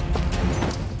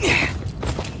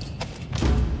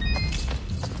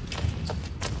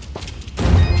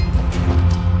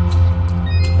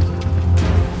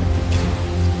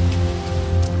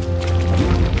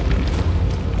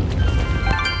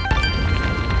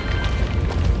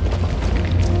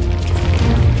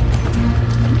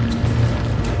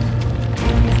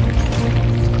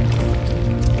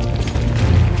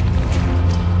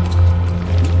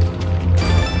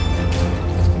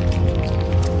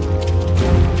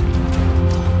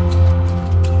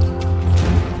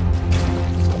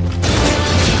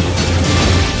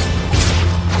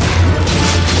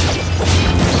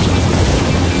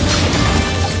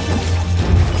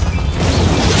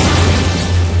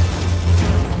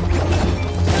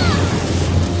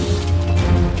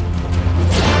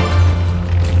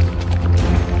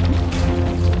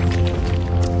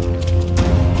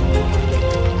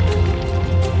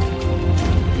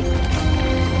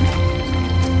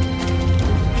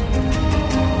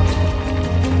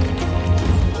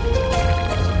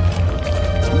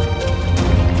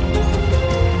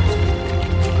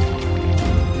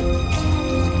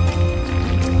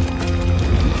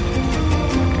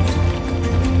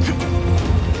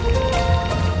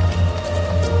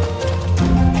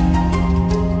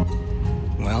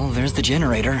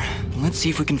 Let's see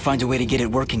if we can find a way to get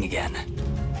it working again.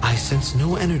 I sense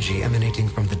no energy emanating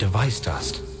from the device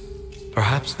dust.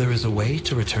 Perhaps there is a way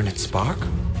to return its spark? Well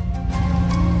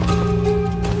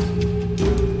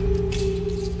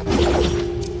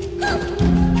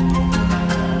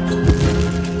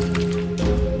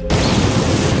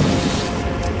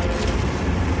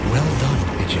done,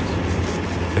 Fidget.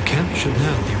 The camp should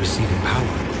now be receiving power.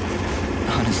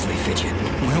 Honestly, Fidget,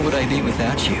 where would I be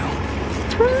without you?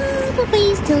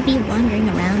 Probably still be wandering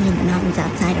around in the mountains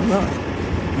outside Aurora.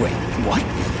 Wait, what?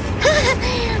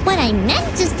 What I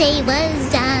meant to say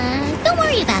was, don't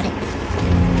worry about it.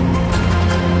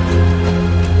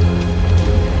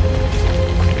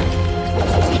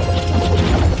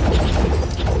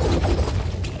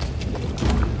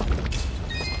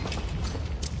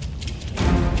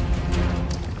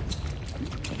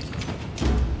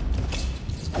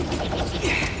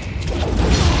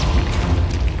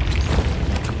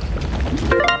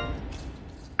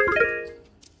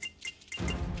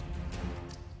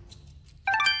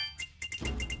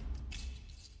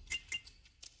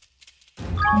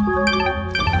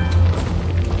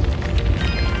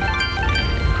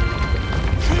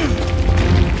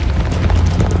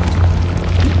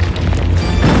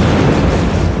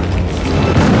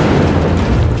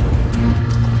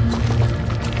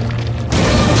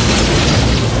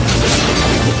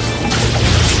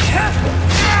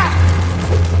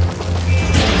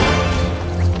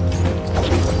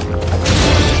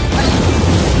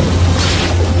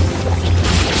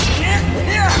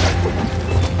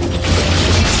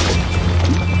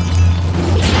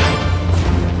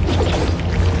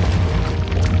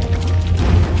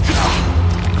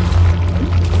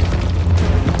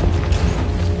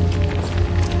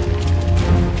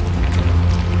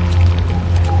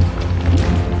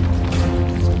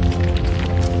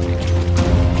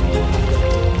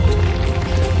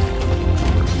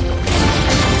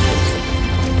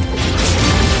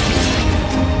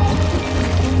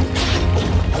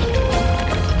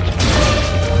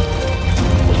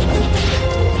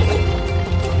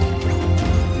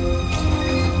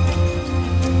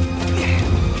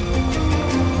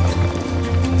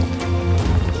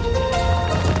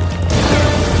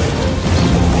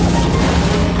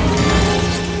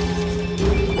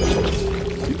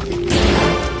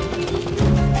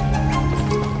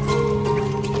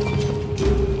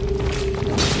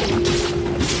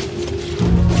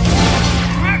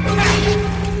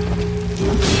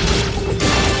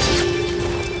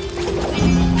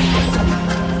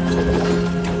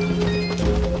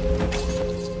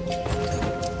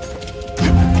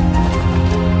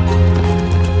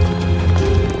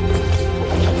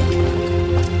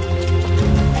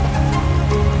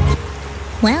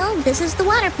 This is the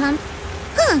water pump.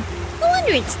 Huh, no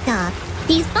wonder it stopped.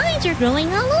 These vines are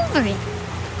growing all over it.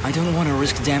 I don't want to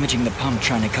risk damaging the pump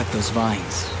trying to cut those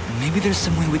vines. Maybe there's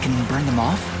some way we can burn them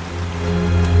off?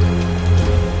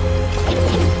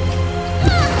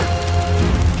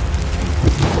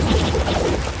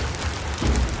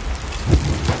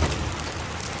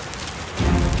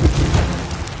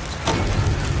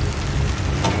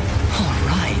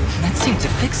 Alright, that seemed to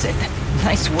fix it.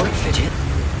 Nice work, Fidget.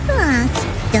 Ah,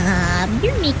 stop.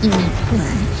 You're making me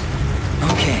blush.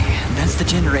 Okay, that's the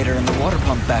generator and the water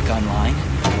pump back online.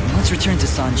 Let's return to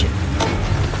Sanjin.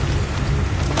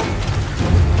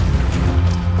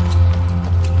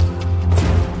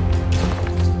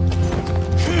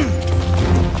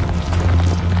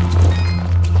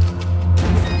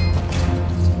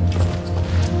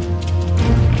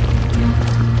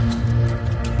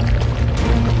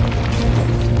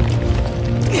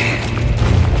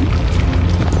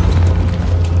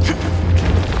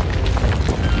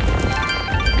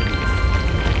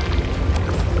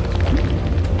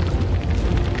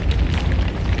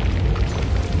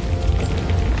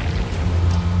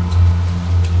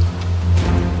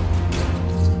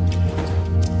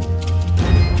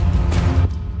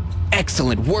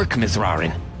 Excellent work,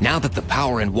 Mithrarin. Now that the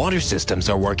power and water systems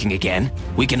are working again,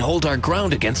 we can hold our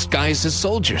ground against Gaius'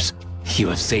 soldiers. You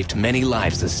have saved many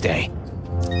lives this day.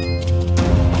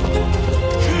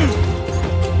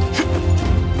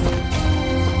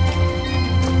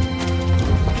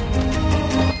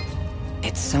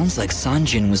 It sounds like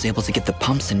Sanjin was able to get the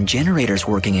pumps and generators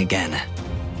working again.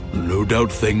 No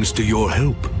doubt thanks to your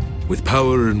help. With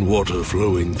power and water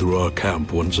flowing through our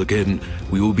camp once again,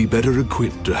 we will be better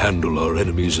equipped to handle our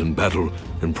enemies in battle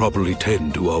and properly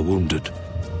tend to our wounded.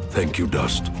 Thank you,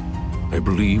 Dust. I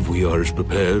believe we are as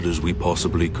prepared as we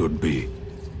possibly could be.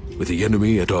 With the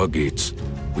enemy at our gates,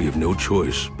 we have no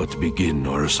choice but to begin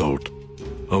our assault.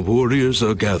 Our warriors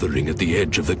are gathering at the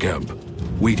edge of the camp,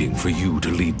 waiting for you to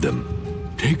lead them.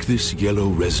 Take this yellow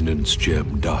resonance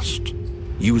gem dust.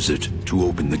 Use it to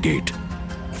open the gate.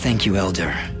 Thank you,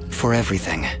 Elder, for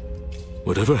everything.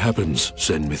 Whatever happens,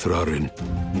 Sen Mithrarin,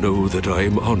 know that I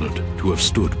am honored to have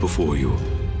stood before you.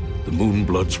 The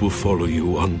Moonbloods will follow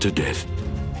you unto death.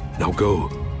 Now go,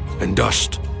 and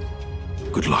Dust.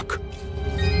 Good luck.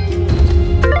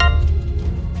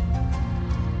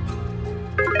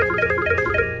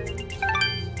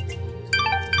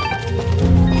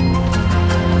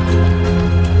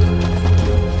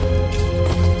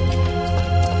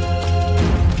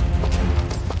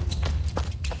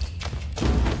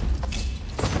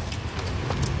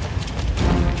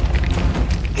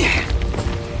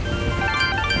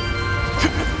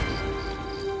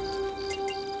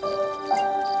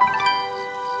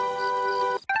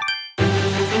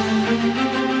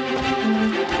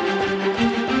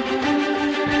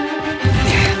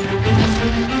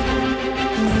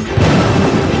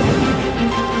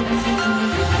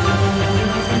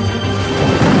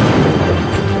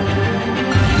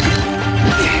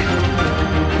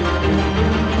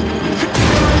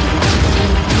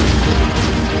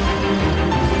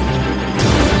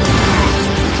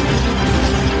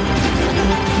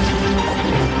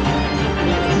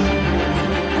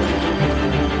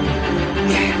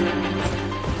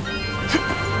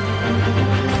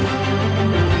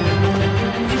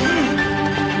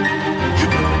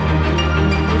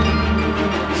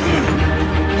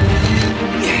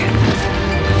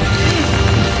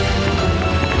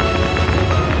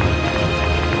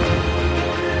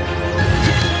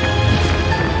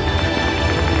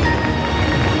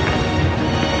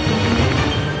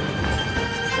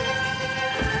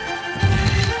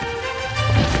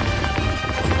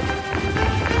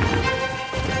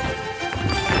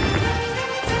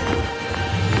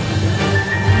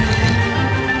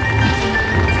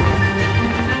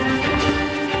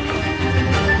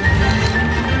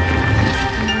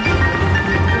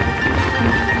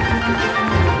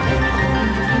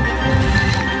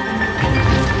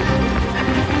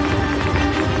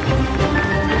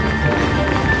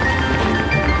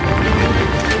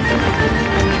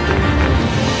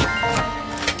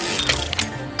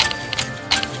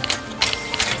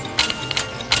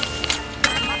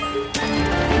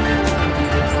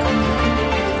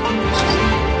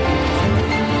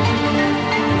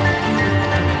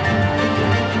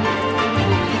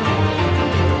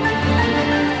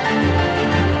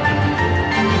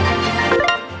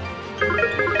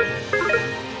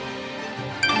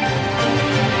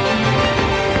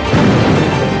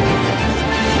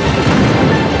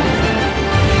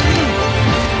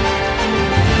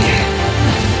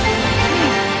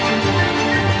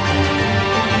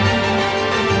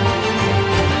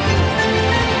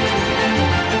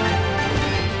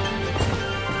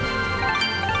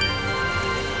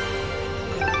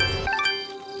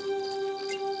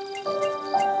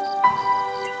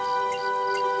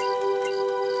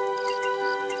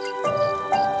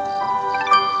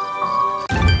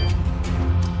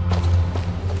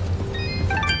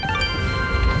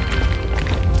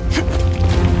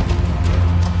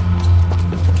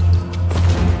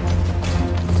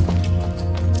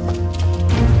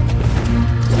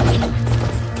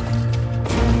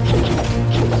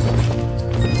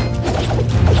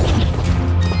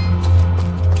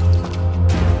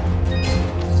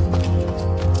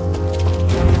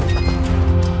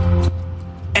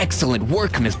 Excellent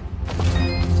work, Miss...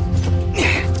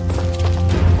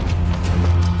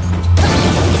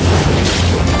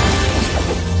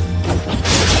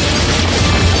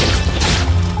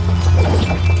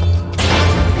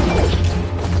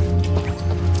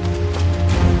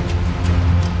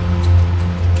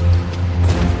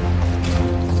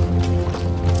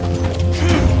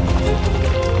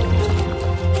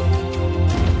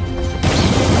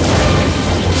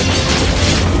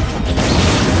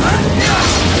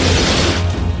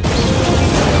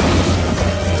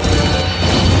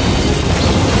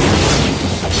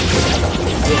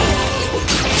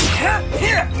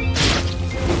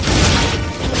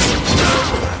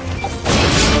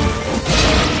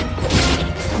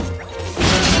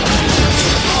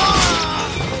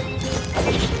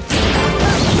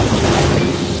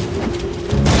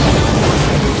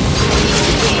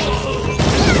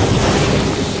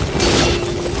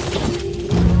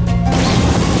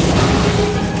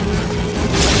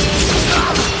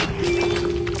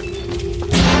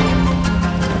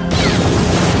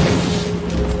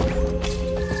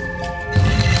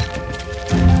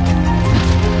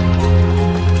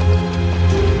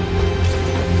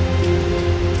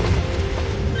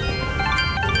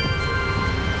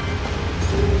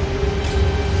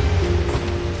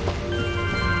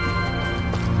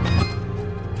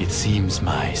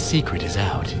 secret is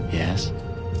out, yes?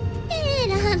 It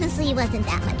honestly wasn't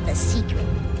that much of a secret.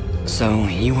 So,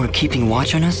 you were keeping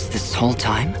watch on us this whole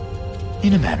time?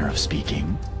 In a manner of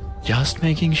speaking, just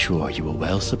making sure you were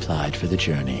well supplied for the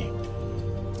journey.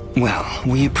 Well,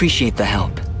 we appreciate the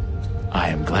help. I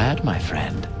am glad, my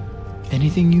friend.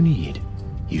 Anything you need,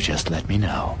 you just let me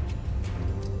know.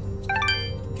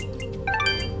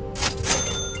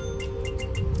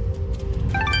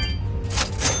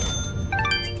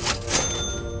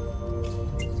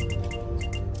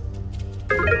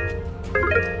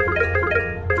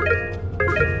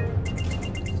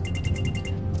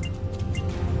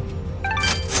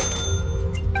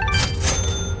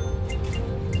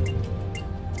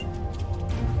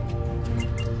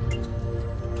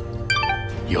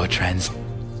 Your trends.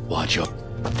 Watch your...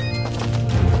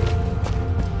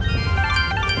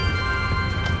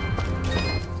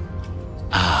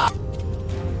 Ah.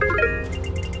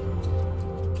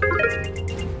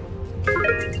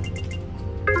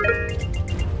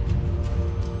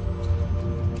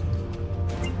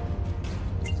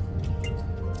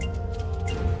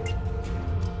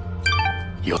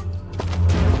 Your...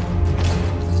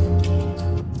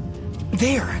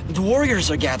 There! The warriors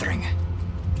are gathering.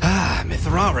 Ah,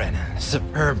 Mithrarin.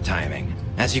 Superb timing.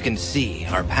 As you can see,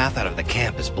 our path out of the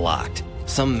camp is blocked.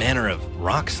 Some manner of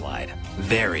rock slide.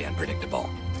 Very unpredictable.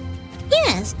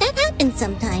 Yes, that happens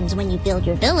sometimes when you build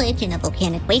your village in a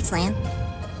volcanic wasteland.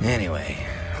 Anyway,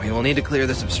 we will need to clear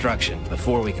this obstruction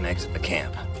before we can exit the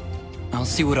camp. I'll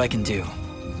see what I can do.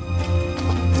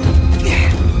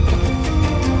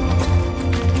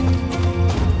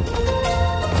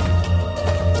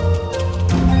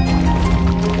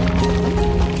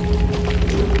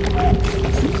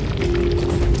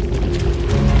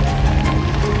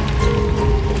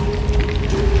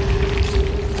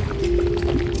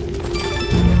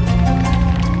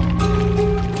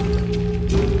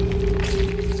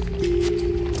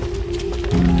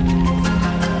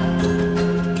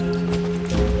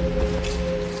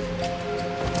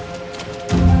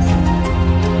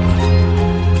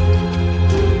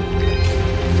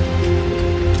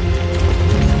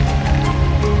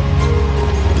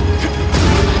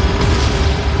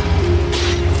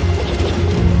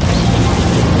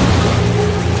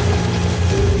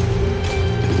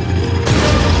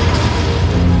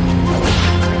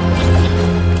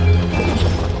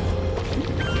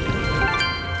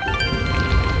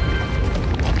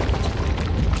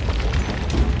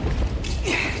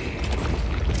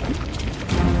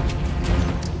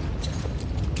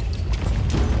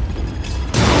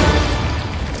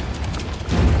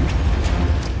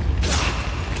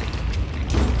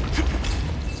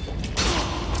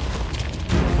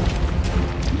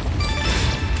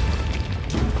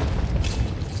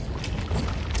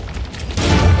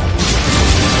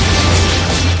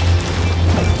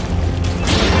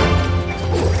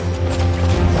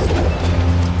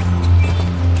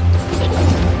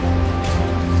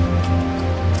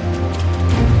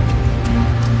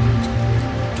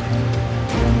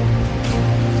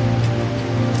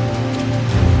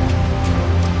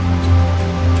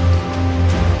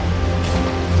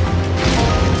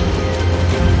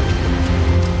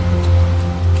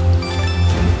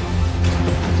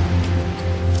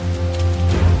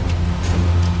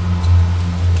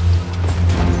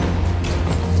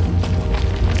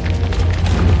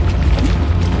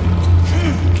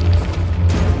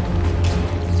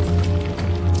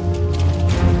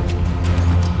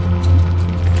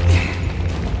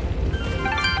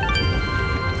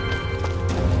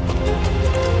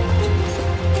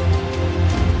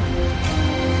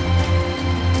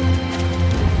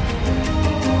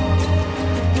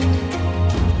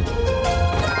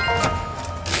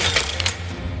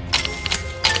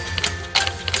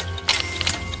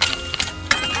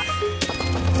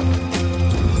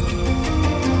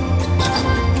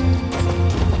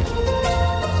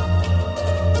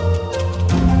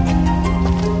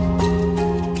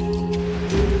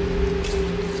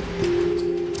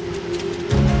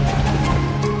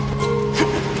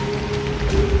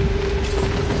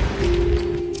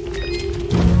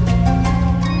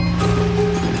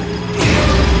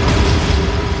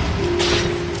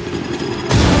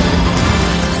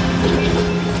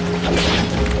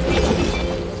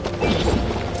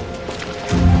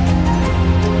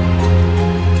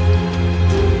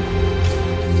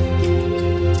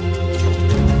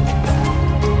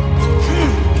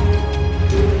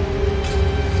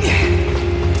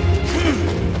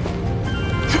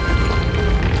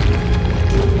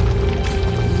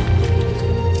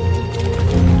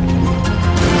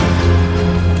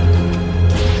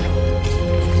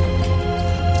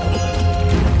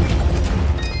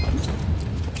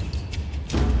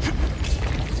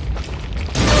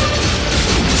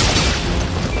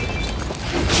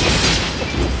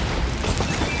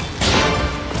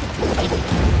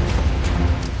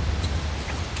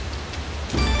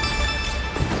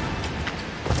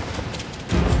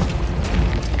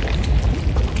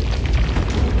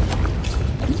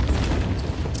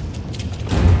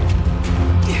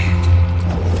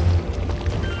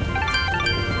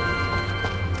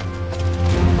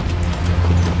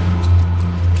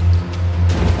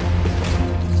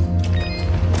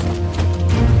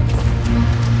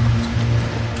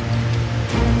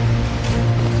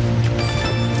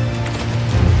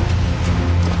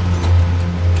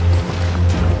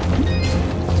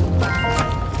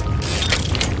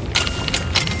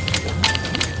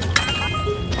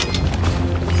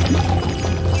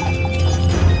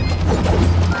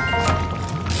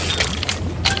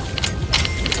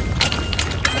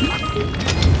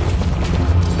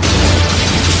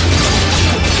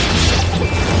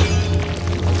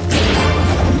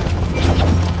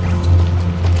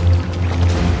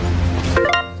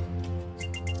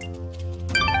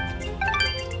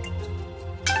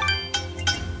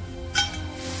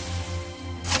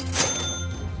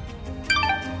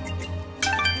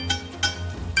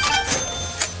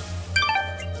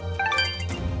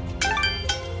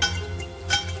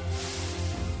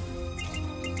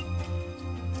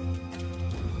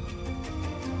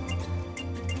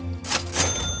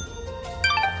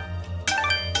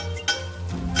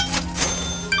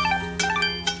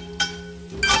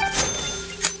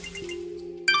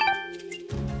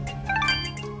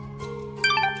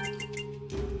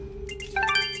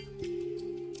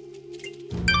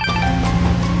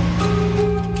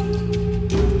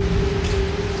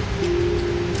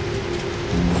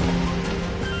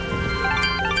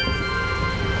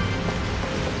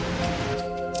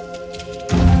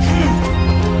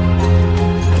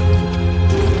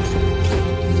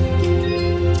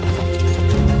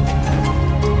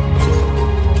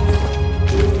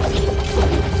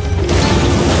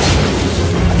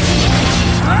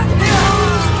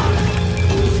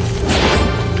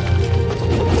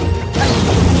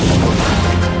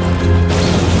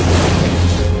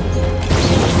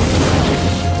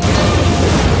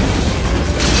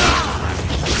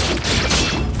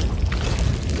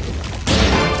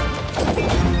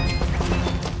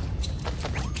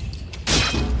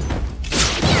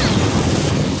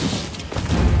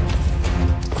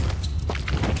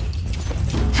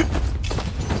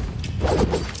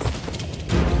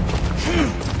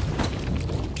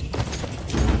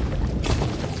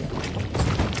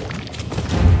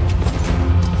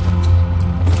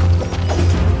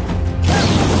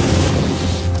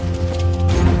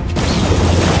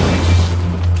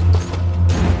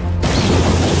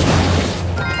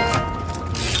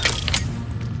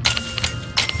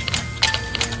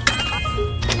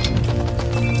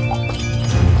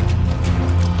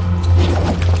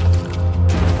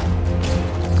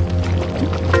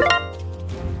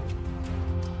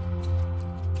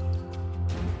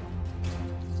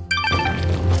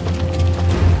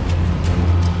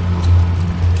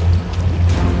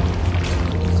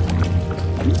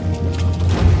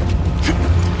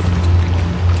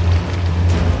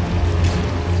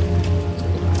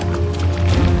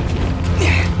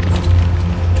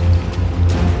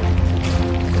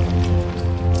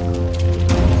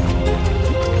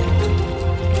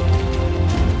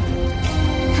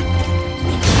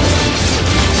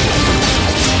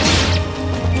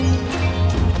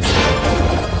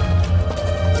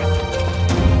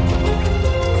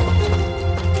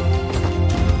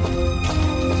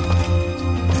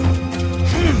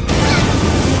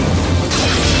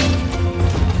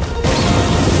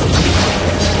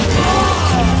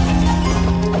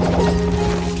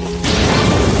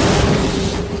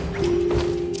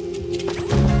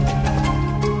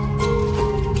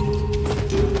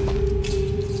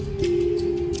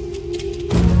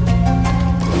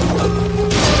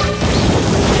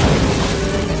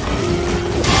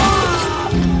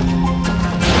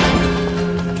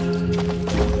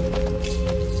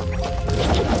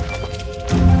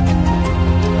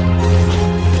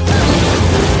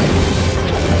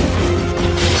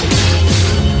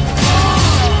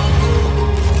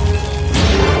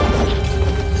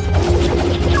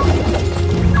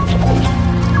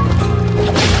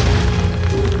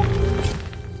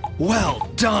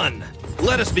 done!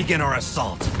 Let us begin our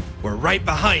assault. We're right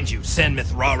behind you, San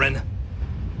Mithrarin.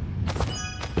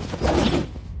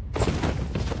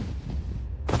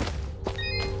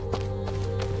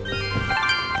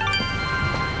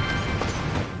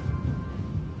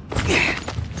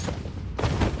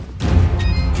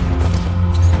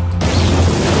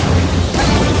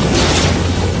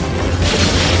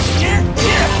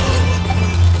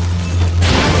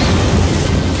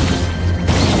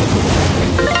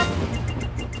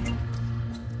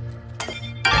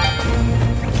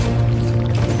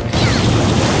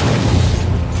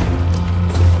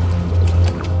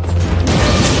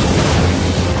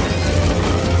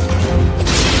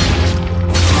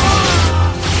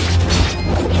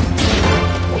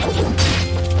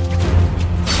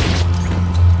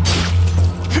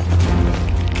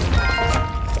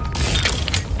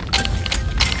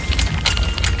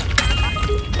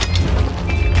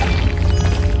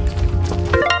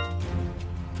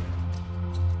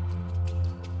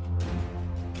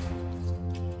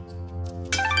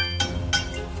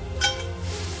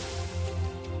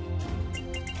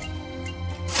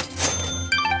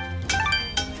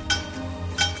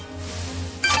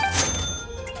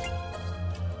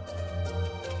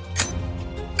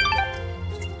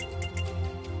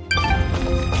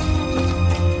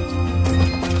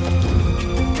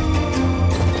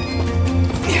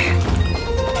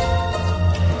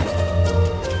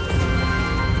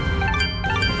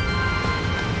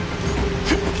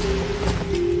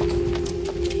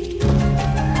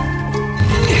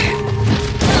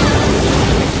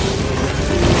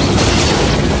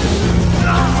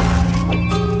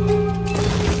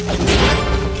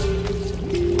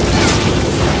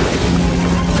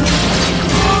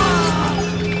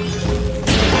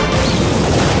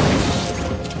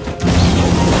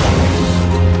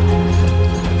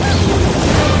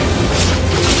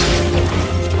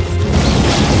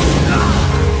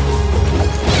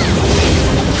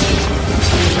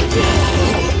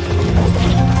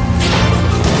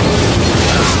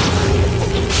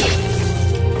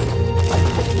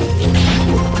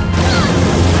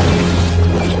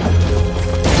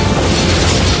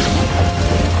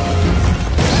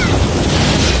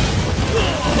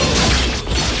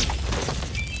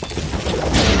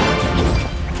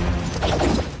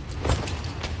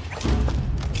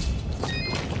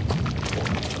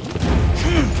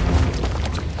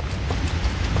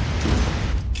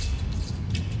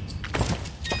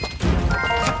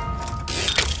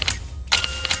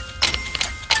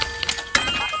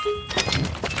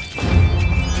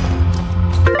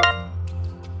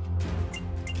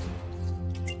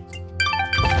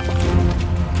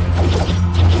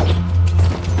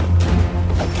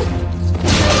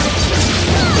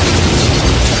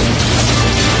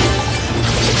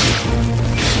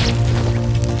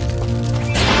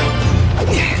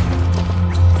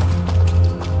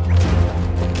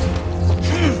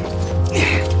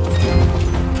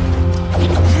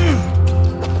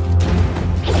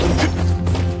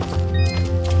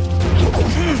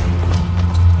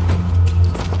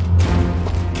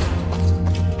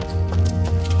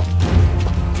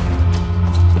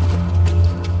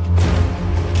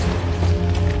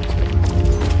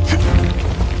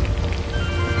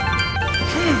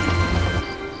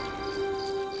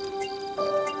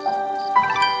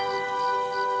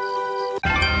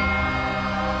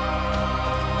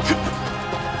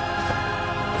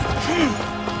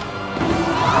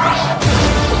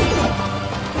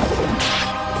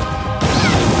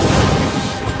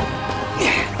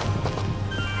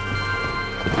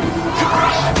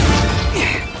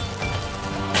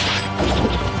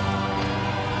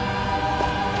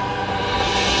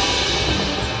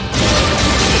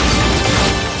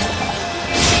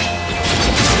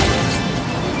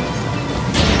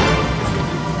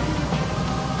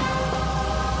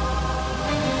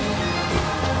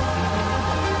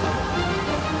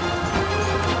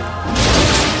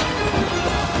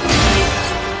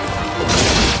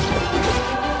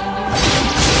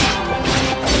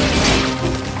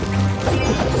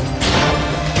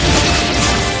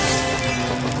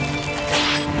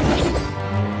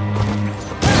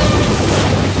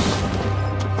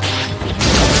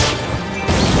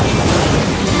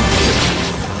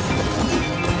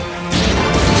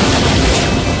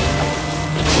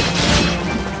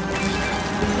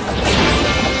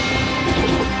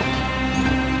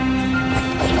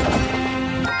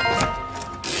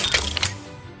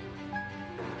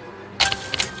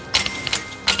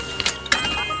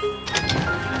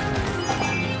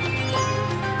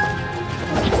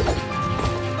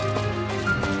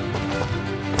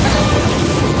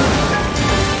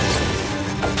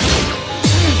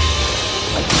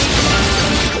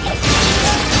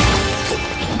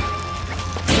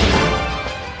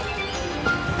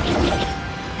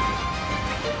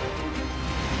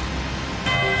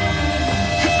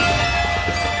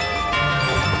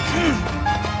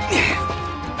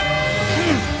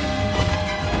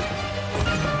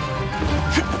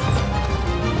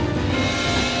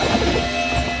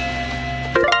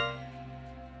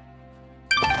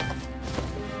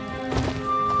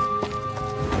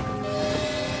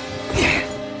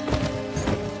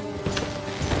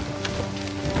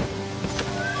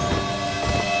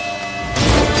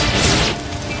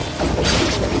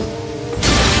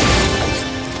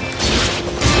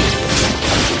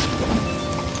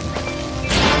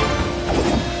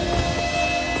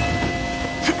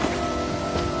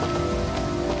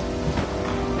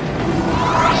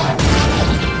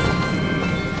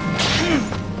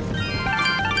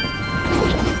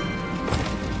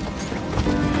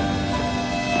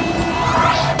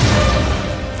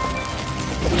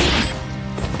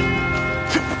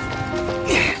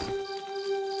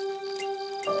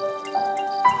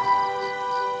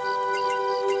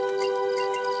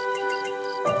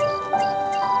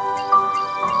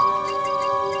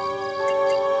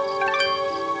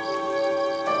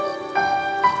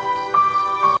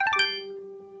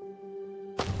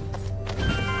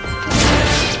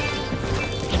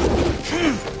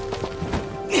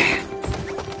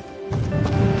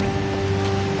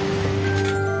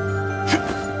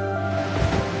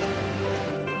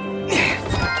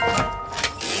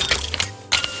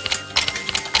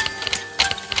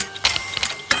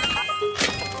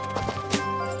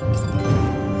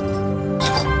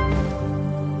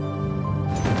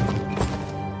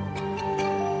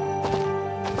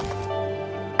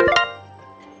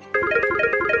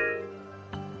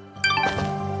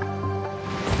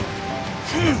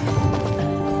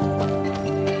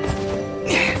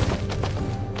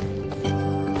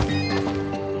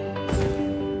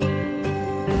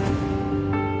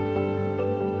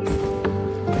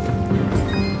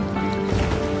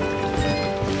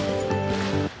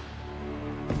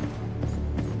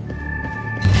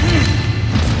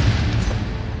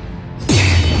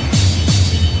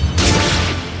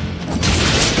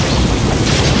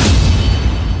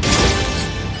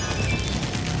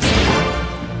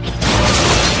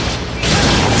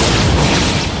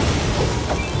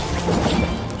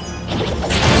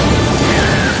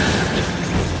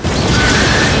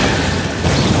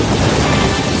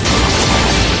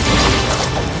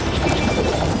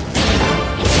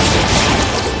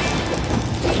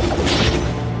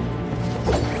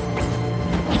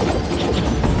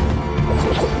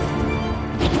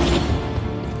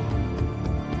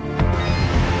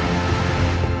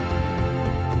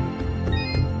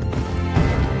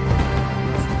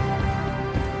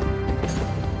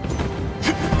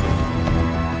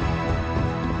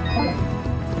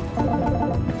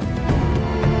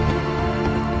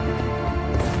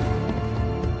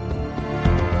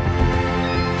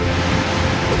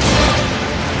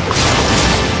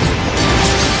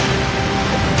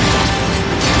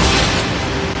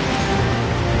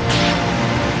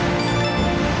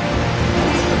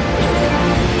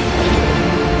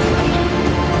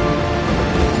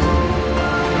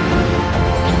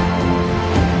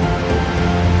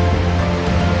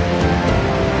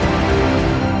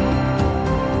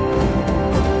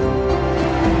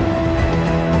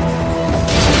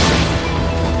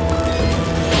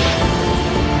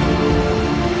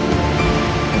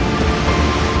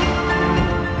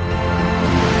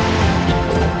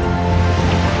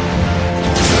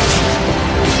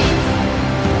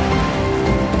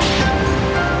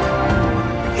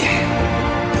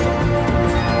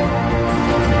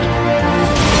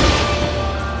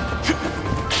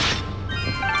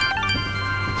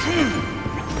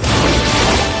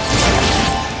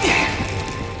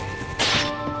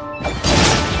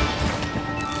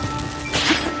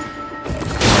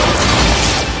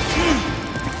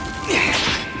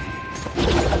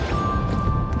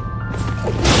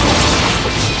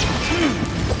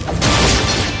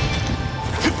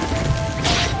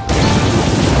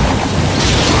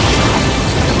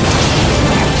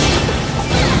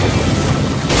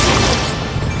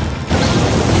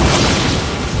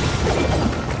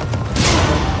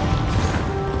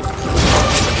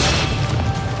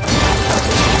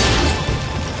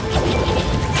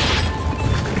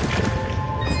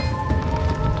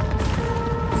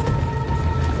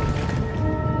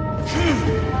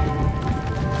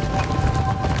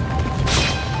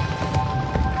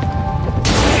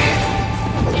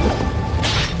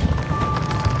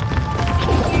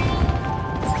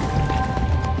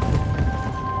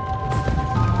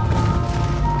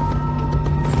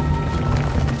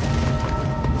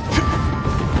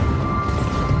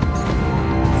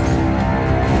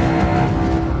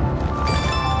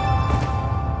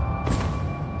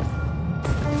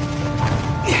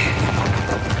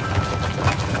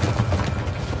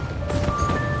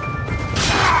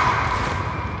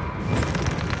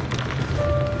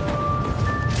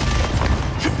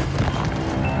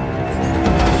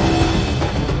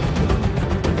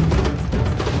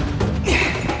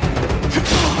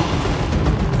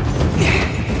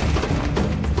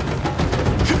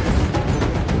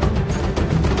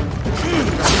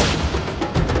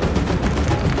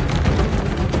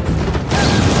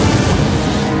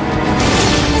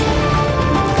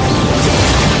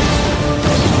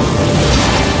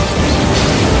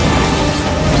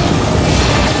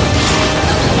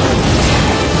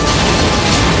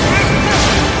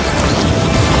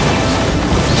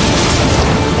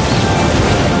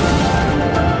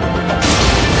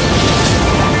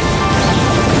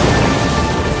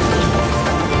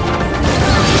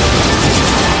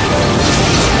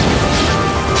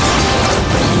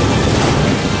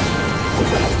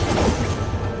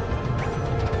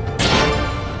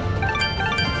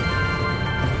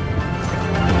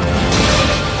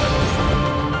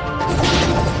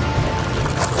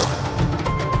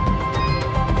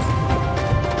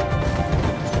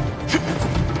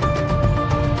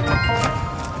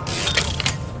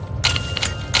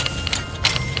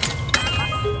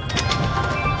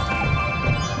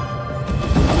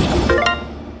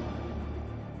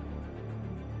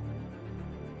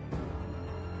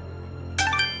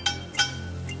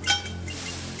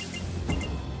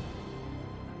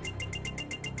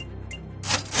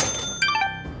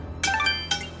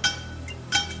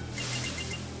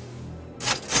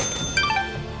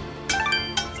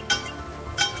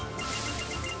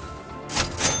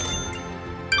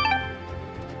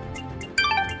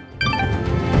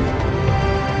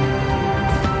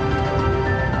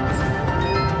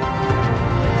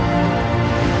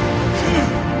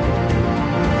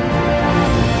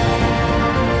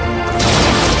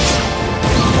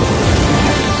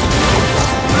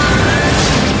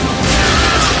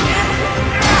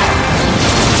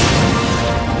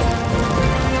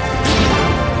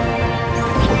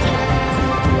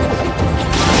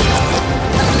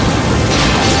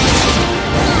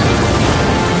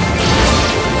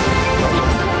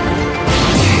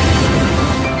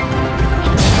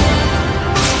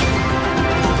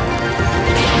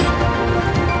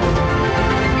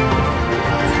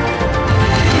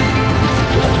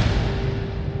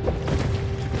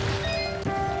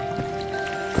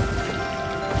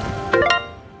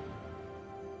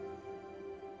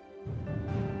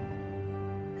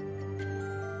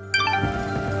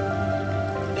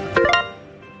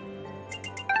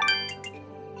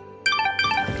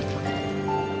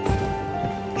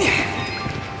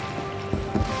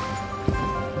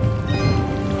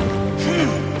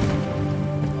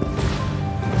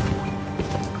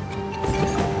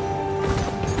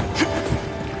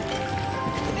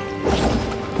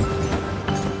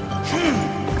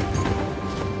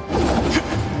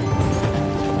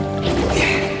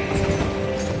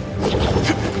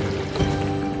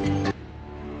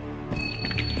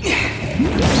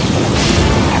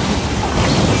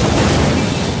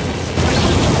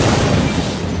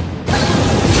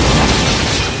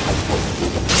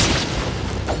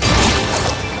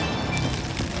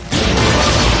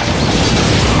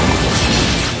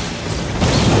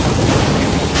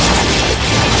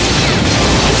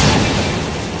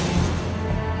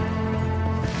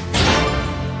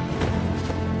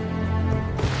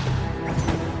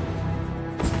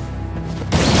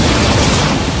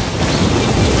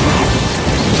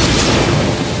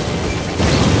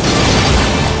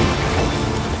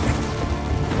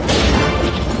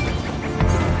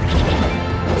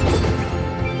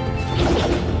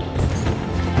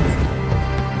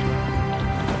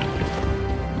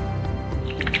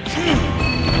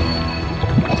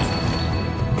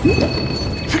 Huh?